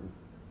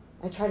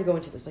I tried to go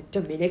into this like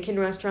Dominican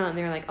restaurant, and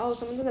they were like, oh,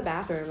 someone's in the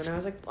bathroom, and I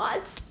was like,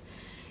 what?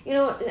 You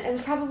know, it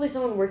was probably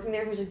someone working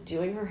there who was like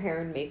doing her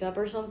hair and makeup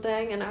or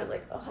something, and I was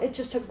like, oh, it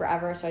just took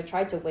forever, so I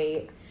tried to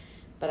wait,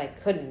 but I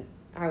couldn't.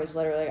 I was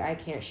literally like, I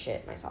can't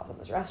shit myself in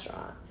this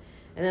restaurant.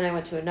 And then I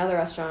went to another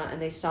restaurant, and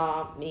they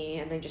saw me,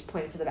 and they just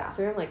pointed to the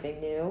bathroom like they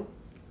knew.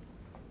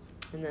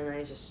 And then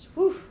I just,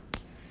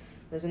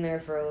 was in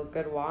there for a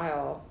good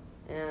while,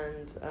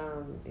 and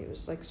it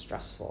was like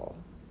stressful.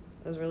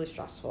 It was really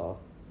stressful.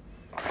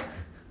 I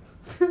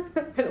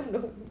don't know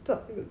if I'm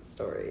telling this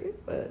story,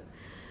 but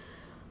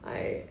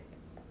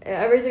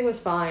everything was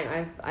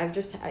fine. I've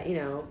just, you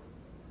know,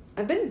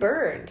 I've been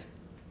burned.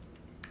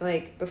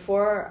 Like,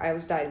 before I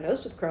was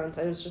diagnosed with Crohn's,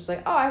 I was just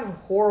like, oh, I have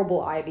horrible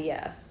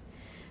IBS.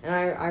 And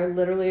I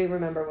literally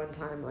remember one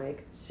time,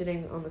 like,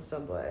 sitting on the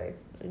subway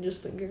and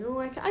just thinking, oh,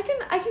 I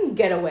can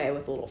get away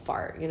with a little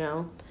fart, you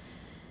know?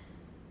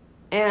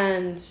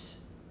 And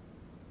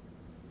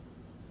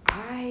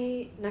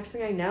next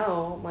thing I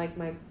know, like,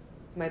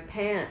 my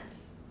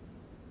pants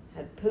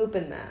had poop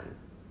in them.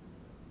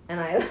 And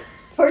I,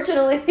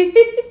 fortunately,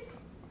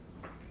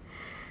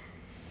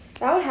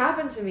 that would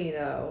happen to me,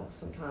 though,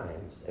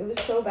 sometimes. It was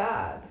so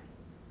bad.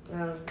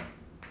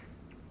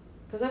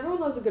 Because everyone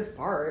loves a good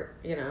fart,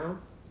 you know?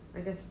 I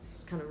guess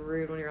it's kind of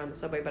rude when you're on the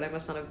subway, but I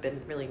must not have been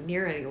really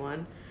near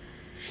anyone.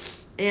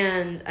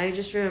 And I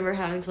just remember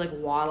having to, like,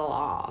 waddle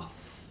off.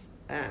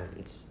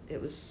 And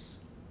it was...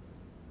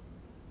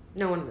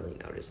 No one really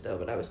noticed, though,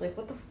 but I was like,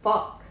 what the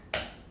fuck?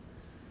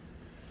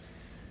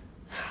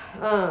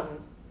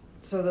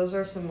 So those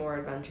are some more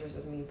adventures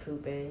of me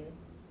pooping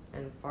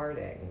and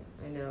farting.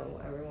 I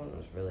know everyone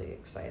was really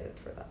excited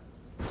for that.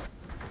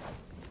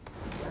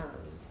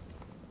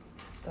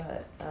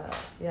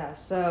 Yeah,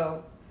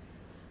 so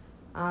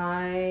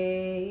I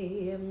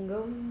am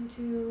going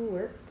to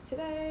work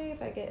today.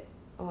 If I get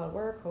a lot of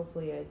work,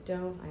 hopefully I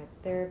don't. I have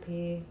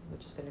therapy,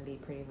 which is going to be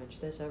pretty much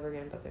this over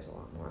again, but there's a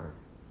lot more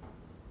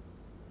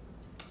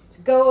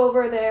to go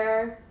over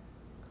there.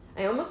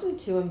 I almost am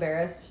too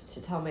embarrassed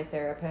to tell my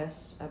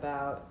therapist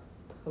about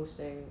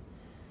posting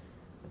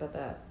about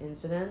that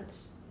incident,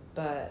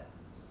 but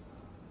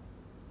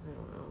I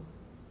don't know.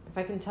 If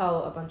I can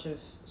tell a bunch of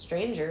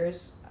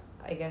strangers,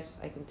 I guess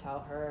I can tell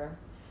her.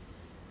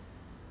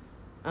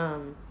 I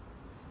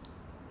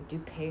do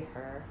pay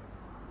her.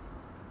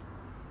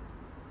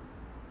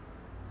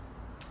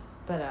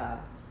 But,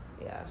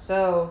 yeah,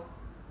 so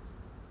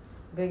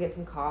I'm gonna get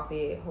some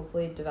coffee,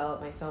 hopefully develop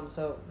my film.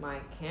 So my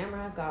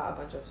camera got a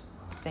bunch of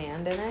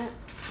sand in it.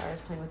 Sorry, I was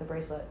playing with a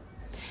bracelet.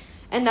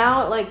 And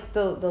now, like,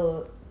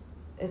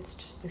 it's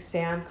just the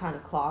sand kind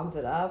of clogged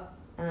it up,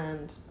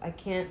 and I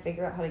can't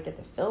figure out how to get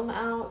the film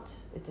out.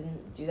 It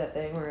didn't do that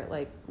thing where it,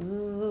 like,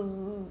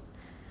 zzz,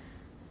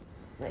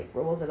 like,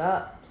 rolls it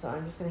up. So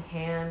I'm just going to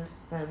hand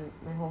them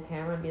my whole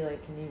camera and be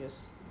like, can you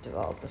just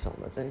develop the film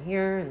that's in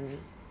here, and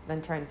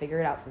then try and figure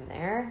it out from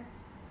there.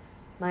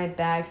 My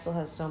bag still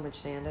has so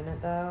much sand in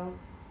it, though.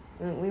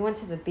 We went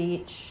to the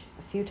beach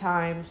a few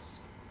times,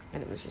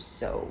 and it was just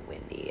so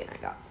windy, and I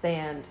got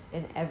sand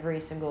in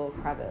every single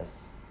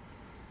crevice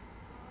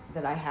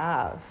that I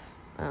have.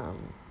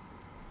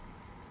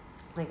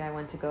 Like, I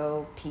went to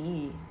go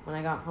pee when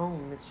I got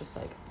home. It's just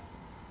like,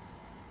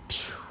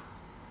 phew.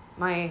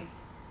 My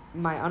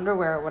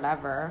underwear or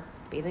whatever,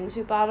 bathing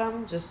suit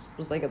bottom, just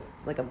was like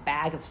a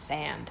bag of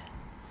sand.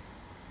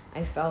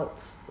 I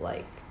felt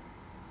like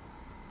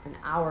an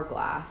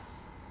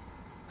hourglass.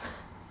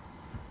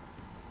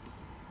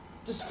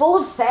 Just full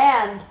of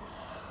sand.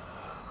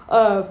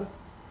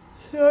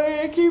 Sorry,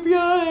 I keep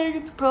yawning.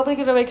 It's probably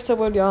gonna make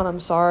someone yawn. I'm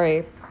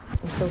sorry.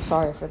 I'm so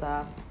sorry for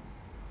that.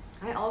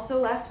 I also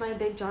left my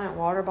big giant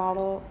water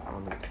bottle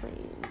on the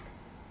plane.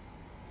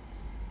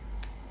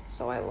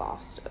 So I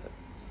lost it.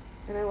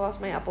 And I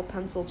lost my Apple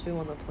Pencil too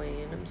on the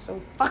plane. I'm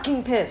so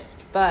fucking pissed.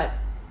 But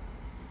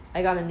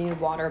I got a new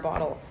water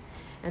bottle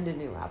and a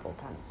new Apple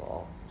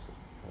Pencil.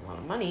 A lot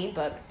of money,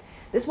 but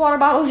this water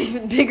bottle is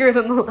even bigger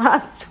than the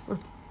last one.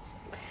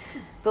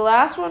 The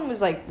last one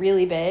was like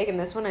really big, and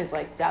this one is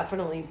like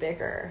definitely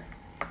bigger.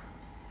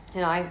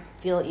 And I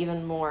feel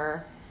even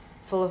more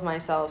full of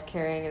myself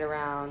carrying it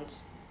around,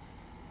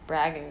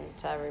 bragging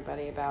to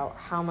everybody about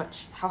how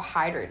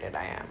hydrated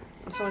I am.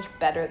 I'm so much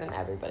better than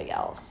everybody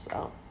else.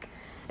 So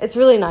it's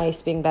really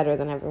nice being better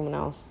than everyone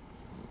else.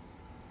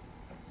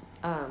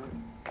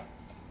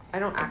 I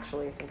don't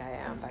actually think I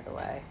am, by the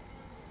way.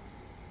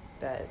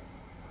 But,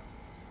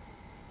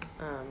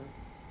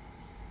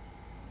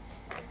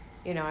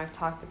 you know, I've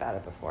talked about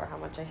it before, how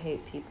much I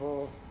hate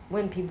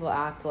when people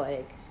act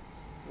like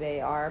they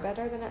are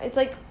better than it's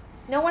like,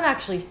 no one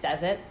actually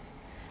says it,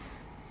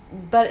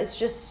 but it's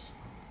just,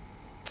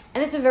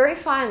 and it's a very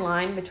fine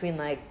line between,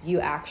 like,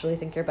 you actually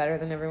think you're better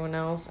than everyone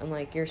else, and,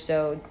 like, you're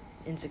so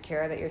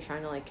insecure that you're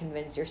trying to, like,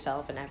 convince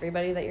yourself and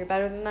everybody that you're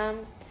better than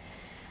them.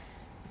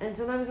 And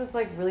sometimes it's,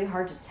 like, really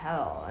hard to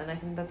tell. And I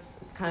think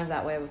it's kind of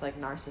that way with, like,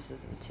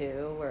 narcissism,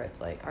 too, where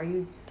it's, like, are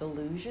you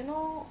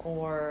delusional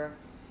or,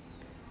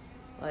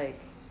 like,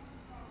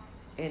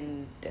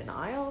 in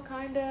denial,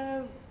 kind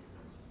of?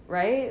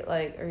 Right?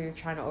 Like, or you're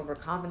trying to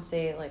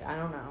overcompensate? Like, I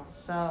don't know.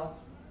 So,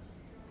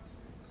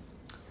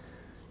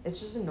 it's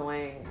just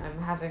annoying. I'm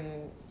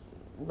having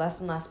less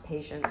and less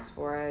patience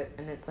for it.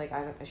 And it's, like,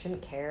 I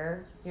shouldn't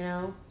care, you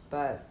know?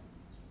 But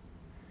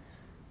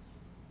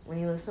when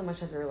you live so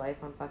much of your life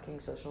on fucking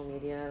social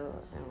media,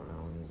 I don't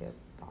know, when you get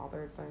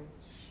bothered by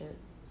shit,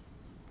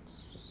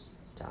 it's just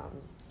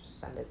dumb. Just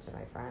send it to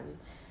my friend.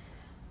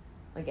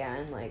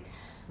 Again, like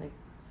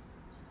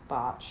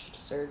botched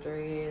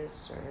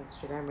surgeries or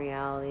Instagram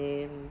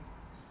reality and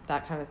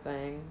that kind of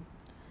thing.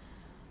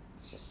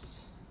 It's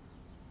just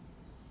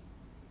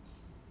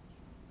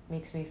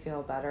makes me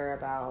feel better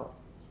about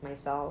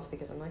myself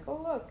because I'm like,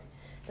 oh look,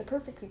 the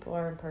perfect people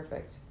are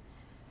imperfect.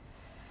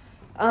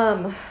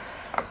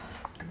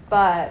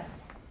 But,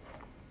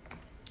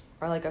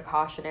 or like a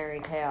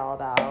cautionary tale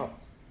about,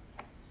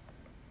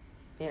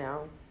 you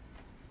know,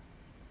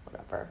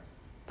 whatever.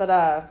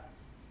 But,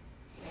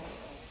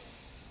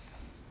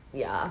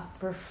 yeah,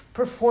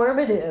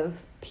 performative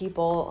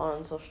people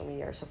on social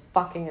media are so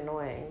fucking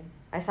annoying.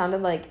 I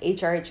sounded like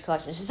HRH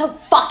Collection. It's just so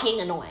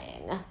fucking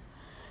annoying.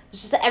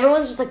 It's just,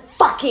 everyone's just like,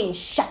 fucking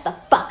shut the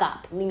fuck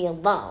up. Leave me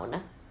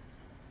alone.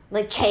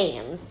 Like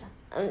chains.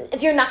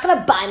 If you're not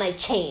gonna buy my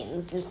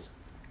chains, just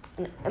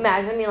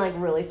imagine me, like,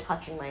 really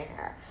touching my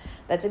hair.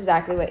 That's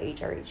exactly what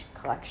HRH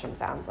Collection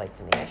sounds like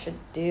to me. I should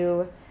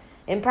do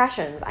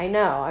impressions. I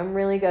know. I'm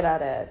really good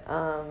at it.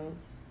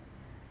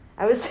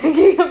 I was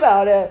thinking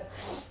about it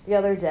the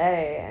other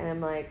day, and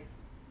I'm like,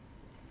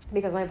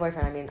 because my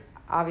boyfriend, I mean,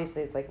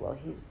 obviously it's like, well,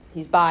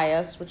 he's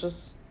biased, which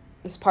is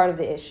part of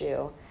the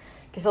issue.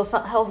 Because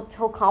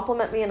he'll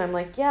compliment me, and I'm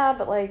like, yeah,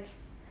 but, like,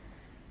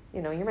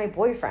 you know, you're my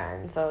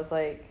boyfriend. So it's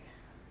like,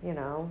 you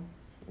know,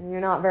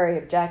 you're not very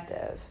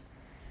objective.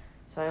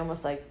 So I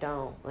almost, like,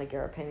 don't, like,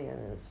 your opinion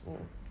is,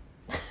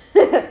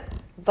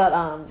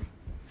 but,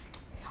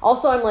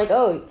 also I'm like,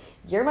 oh,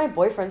 you're my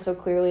boyfriend, so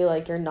clearly,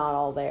 like, you're not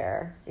all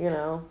there, you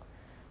know?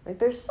 Like,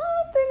 there's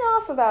something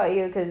off about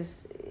you,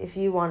 because if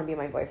you want to be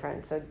my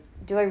boyfriend, so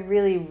do I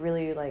really,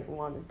 really, like,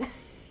 want to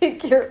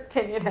take your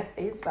opinion at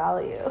face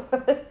value?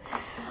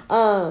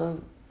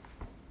 I'm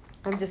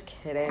just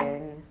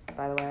kidding,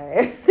 by the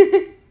way.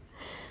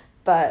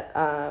 But,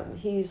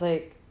 he's,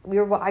 like,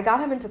 I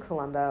got him into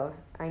Columbo.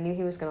 I knew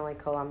he was going to like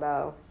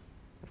Columbo,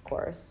 of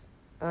course.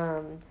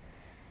 And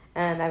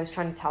I was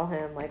trying to tell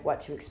him, like, what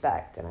to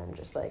expect. And I'm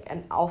just like,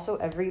 and also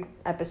every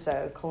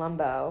episode,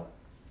 Columbo,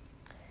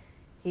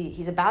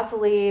 he's about to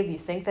leave. You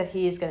think that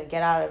he's going to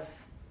get out of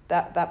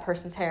that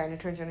person's hair. And he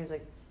turns around and he's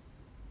like,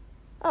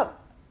 oh,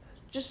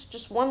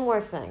 just one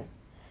more thing.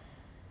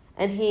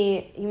 And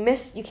he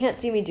missed, you can't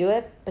see me do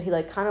it, but he,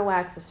 like, kind of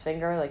wags his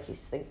finger, like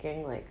he's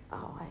thinking, like,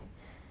 oh, I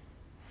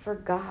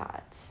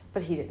forgot.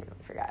 But he didn't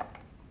really forget.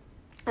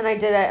 And I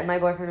did it, and my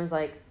boyfriend was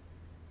like,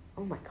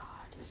 oh my God,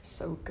 you're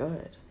so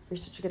good. You're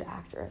such a good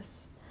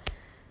actress.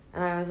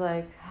 And I was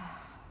like,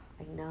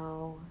 I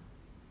know.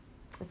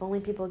 If only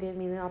people gave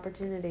me the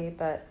opportunity.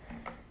 But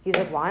he's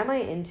like, why am I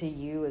into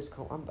you as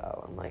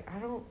Columbo? I'm like, I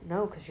don't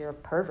know, because you're a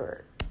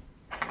pervert.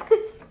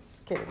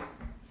 Just kidding.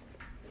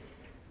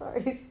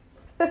 Sorry.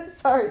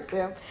 Sorry,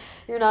 Sam.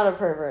 You're not a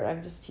pervert.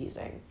 I'm just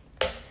teasing.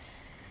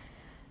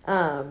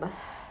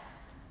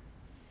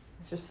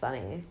 It's just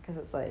funny, because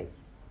it's like,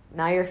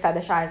 now you're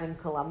fetishizing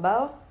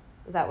Columbo?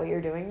 Is that what you're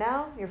doing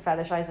now? You're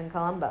fetishizing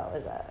Columbo,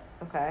 is it?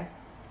 Okay.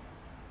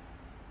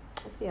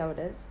 Let's see how it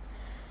is.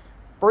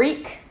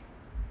 Freak.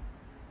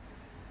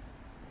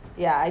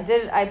 Yeah,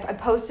 I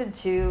posted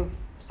too,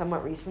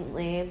 somewhat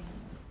recently,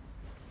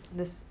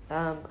 this,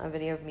 a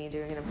video of me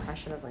doing an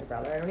impression of my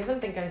brother. I don't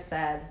even think I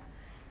said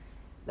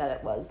that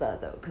it was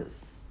that, though,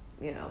 because,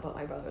 you know, but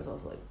my brother's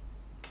also,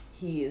 like,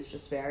 he is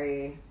just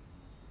very,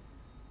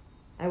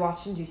 I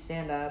watched him do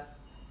stand-up,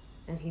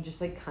 and he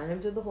just, like, kind of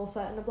did the whole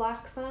set in a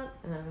black accent,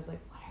 and I was like,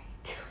 what are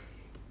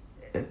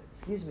you doing?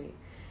 Excuse me.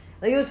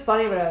 Like, it was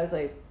funny, but I was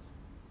like,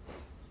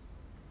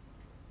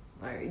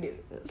 why are you doing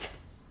this?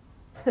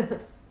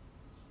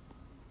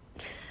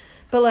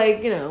 But,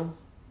 like, you know,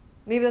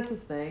 maybe that's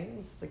his thing.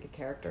 It's, like, a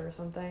character or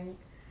something.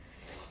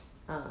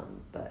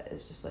 But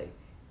it's just, like,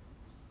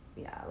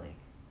 yeah, like,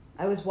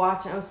 I was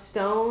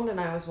stoned, and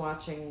I was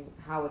watching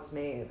How It's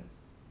Made.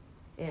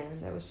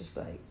 And it was just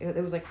like,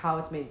 it was like How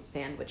It's Made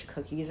sandwich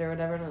cookies or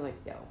whatever. And I was like,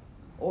 yo,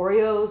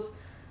 Oreos.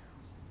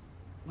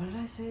 What did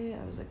I say?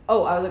 I was like,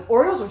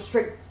 Oreos are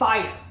straight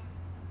fire.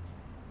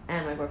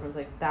 And my boyfriend's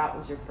like, that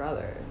was your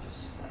brother. And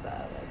just said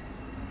that. Like,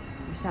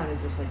 you sounded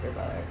just like your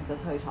brother. Because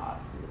that's how he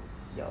talks.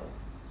 Yo.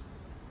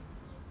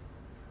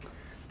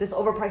 This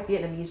overpriced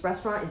Vietnamese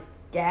restaurant is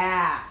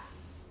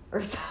gas.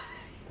 Or something.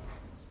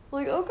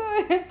 Like,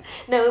 okay.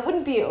 No, it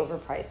wouldn't be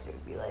overpriced. It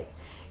would be like,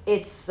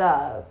 it's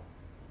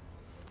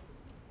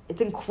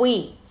in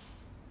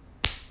Queens.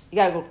 You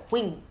gotta go to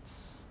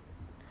Queens.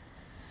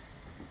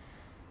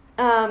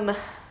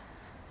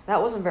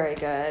 That wasn't very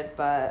good,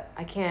 but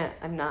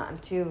I'm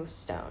too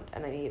stoned,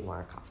 and I need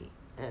more coffee.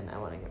 And I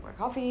want to get more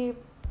coffee.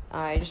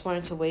 I just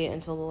wanted to wait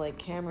until the, like,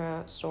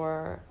 camera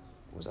store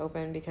was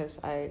open, because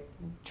I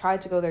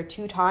tried to go there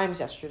 2 times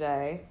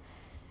yesterday,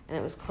 and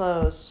it was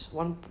closed.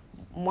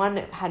 One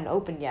hadn't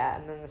opened yet,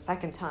 and then the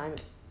second time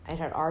it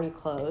had already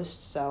closed.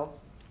 So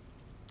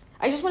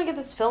I just want to get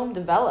this film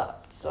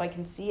developed so I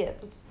can see it.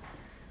 It's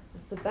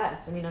the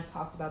best. I mean, I've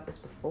talked about this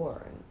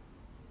before, and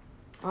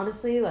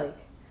honestly, like,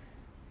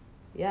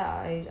 yeah,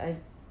 I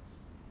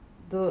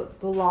the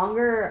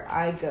longer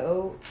I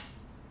go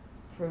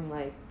from,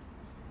 like,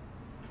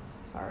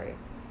 sorry,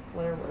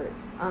 what are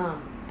words?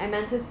 I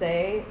meant to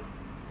say,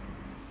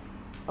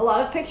 a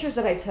lot of pictures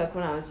that I took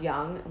when I was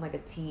young and, like, a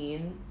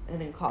teen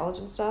and in college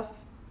and stuff,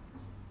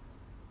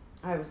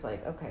 I was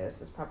like, okay,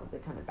 this is probably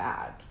kind of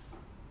bad.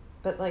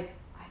 But, like,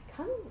 I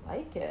kind of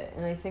like it.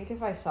 And I think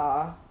if I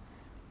saw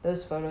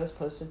those photos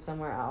posted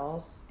somewhere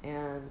else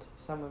and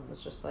someone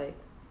was just like,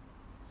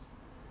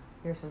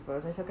 here's some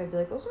photos I took, I'd be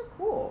like, those are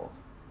cool.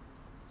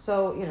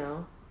 So, you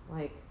know,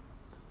 like,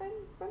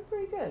 I'm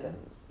pretty good.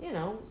 And, you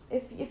know,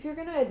 if you're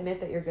going to admit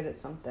that you're good at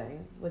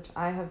something, which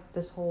I have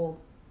this whole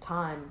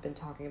time been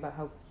talking about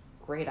how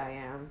great I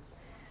am,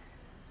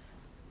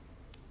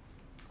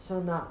 so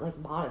I'm not, like,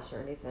 modest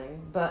or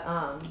anything, but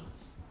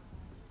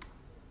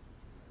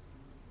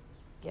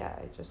yeah,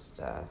 I just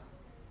I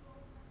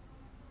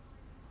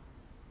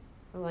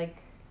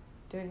like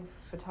doing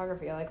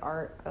photography. I like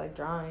art. I like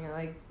drawing. I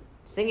like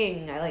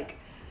singing. I like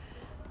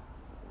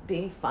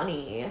being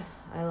funny.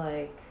 I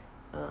like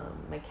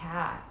my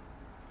cat.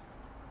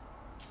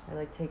 I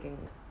like taking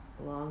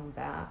long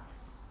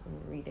baths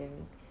and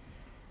reading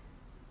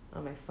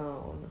on my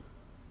phone.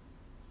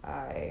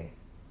 I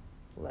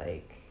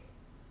like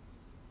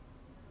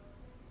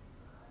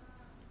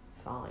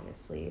falling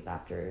asleep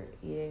after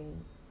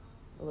eating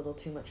a little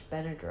too much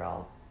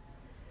Benadryl.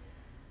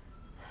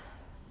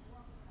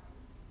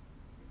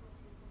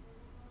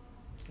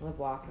 I love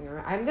walking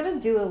around. I'm gonna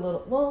do a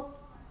little, well,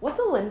 what's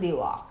a Lindy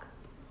walk?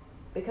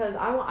 Because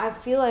I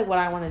feel like what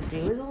I want to do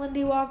is a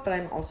Lindy walk, but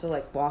I'm also,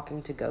 like,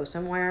 walking to go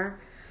somewhere,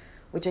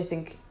 which I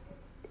think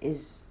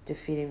is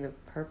defeating the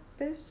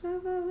purpose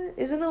of it.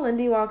 Isn't a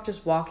Lindy walk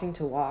just walking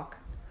to walk?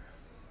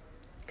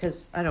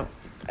 Because I don't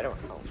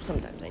know.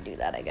 Sometimes I do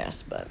that, I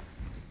guess, but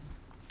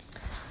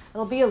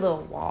it'll be a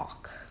little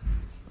walk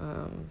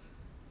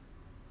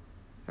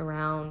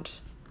around.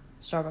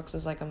 Starbucks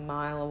is like a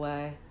mile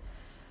away,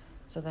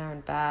 so there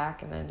and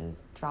back, and then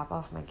drop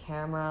off my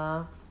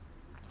camera.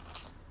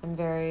 I'm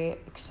very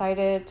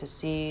excited to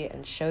see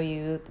and show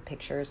you the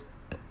pictures,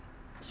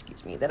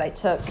 that I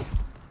took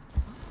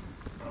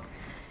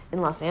in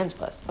Los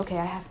Angeles. Okay,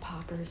 I have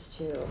poppers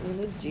too.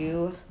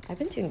 I've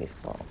been doing these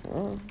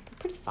they're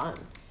pretty fun.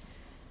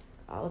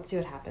 Let's see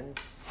what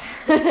happens.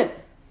 There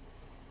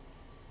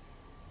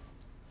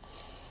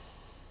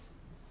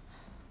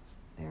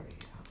we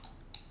go.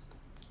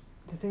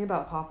 The thing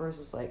about poppers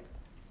is, like,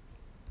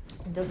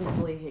 it doesn't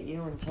fully hit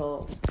you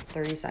until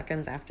 30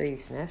 seconds after you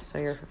sniff, so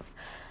you're...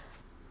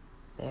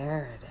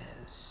 There it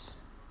is.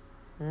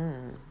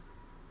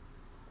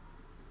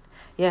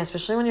 Yeah,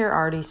 especially when you're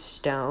already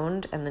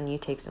stoned and then you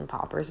take some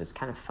poppers, it's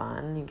kind of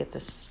fun. You get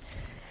this...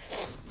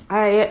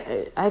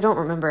 I don't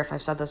remember if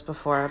I've said this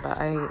before, but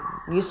I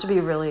used to be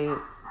really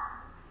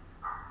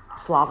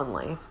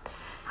slovenly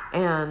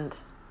and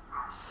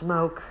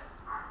smoke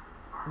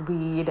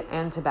weed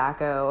and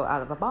tobacco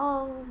out of a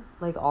bong,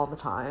 like, all the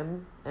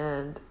time.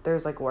 And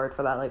there's, like, a word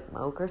for that, like,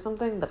 moke or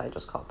something, that I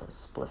just called a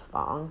spliff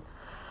bong.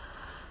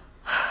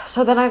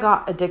 So then I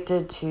got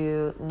addicted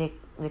to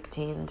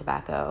nicotine and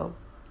tobacco,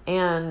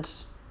 and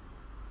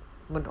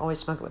would always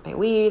smoke it with my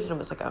weed, and it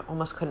was like I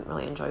almost couldn't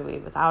really enjoy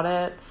weed without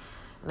it,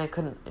 and I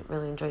couldn't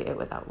really enjoy it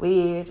without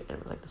weed, and it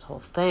was like this whole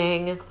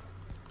thing,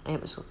 and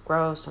it was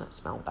gross, and it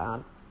smelled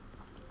bad,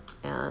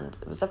 and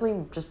it was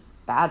definitely just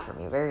bad for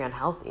me, very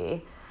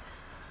unhealthy.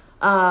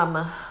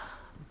 Where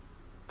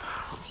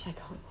was I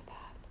going with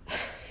that?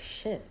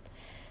 Shit.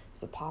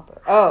 It's a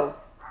popper.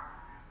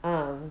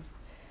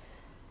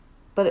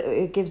 But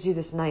it gives you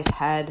this nice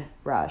head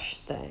rush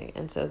thing.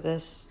 And so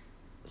this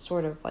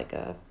sort of like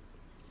a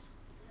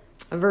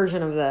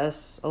version of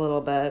this a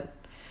little bit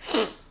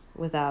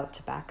without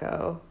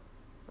tobacco.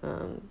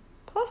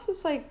 Plus,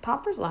 it's like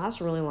poppers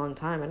last a really long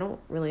time. I don't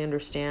really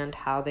understand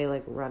how they,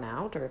 like, run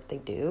out, or if they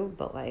do.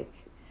 But, like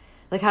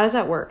how does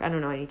that work? I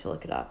don't know. I need to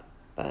look it up.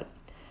 But,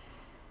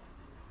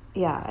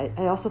 yeah,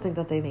 I also think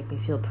that they make me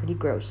feel pretty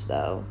gross,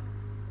 though.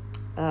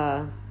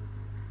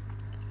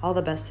 All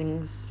the best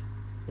things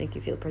make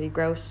you feel pretty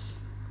gross.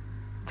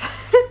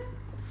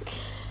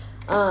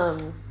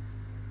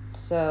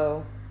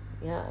 So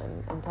yeah,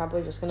 I'm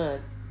probably just gonna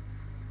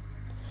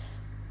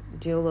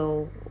do a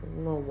little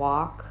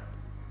walk,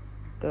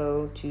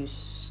 go to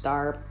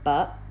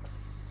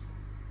Starbucks,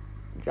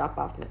 drop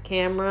off my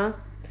camera,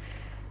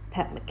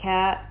 pet my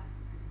cat,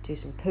 do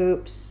some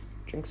poops,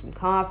 drink some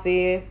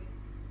coffee,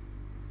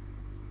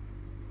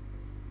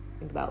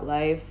 think about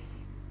life,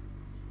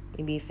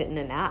 maybe fit in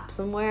a nap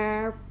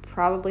somewhere,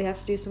 probably have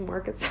to do some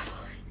work at some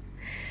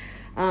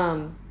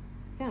point.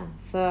 Yeah,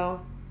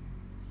 so,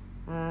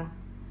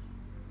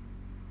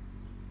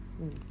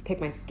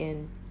 pick my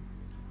skin,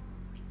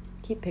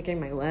 keep picking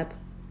my lip,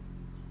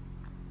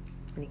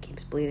 and it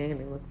keeps bleeding, and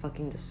they look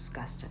fucking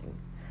disgusting.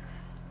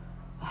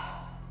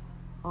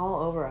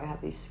 All over I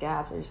have these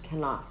scabs. I just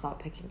cannot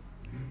stop picking.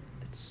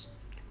 It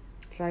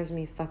drives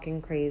me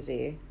fucking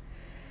crazy.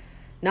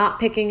 Not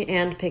picking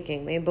and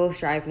picking. They both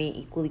drive me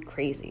equally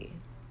crazy.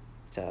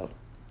 So,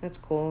 that's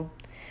cool.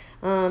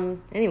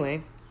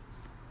 Anyway.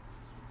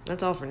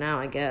 That's all for now,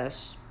 I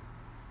guess.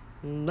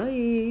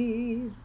 Bye.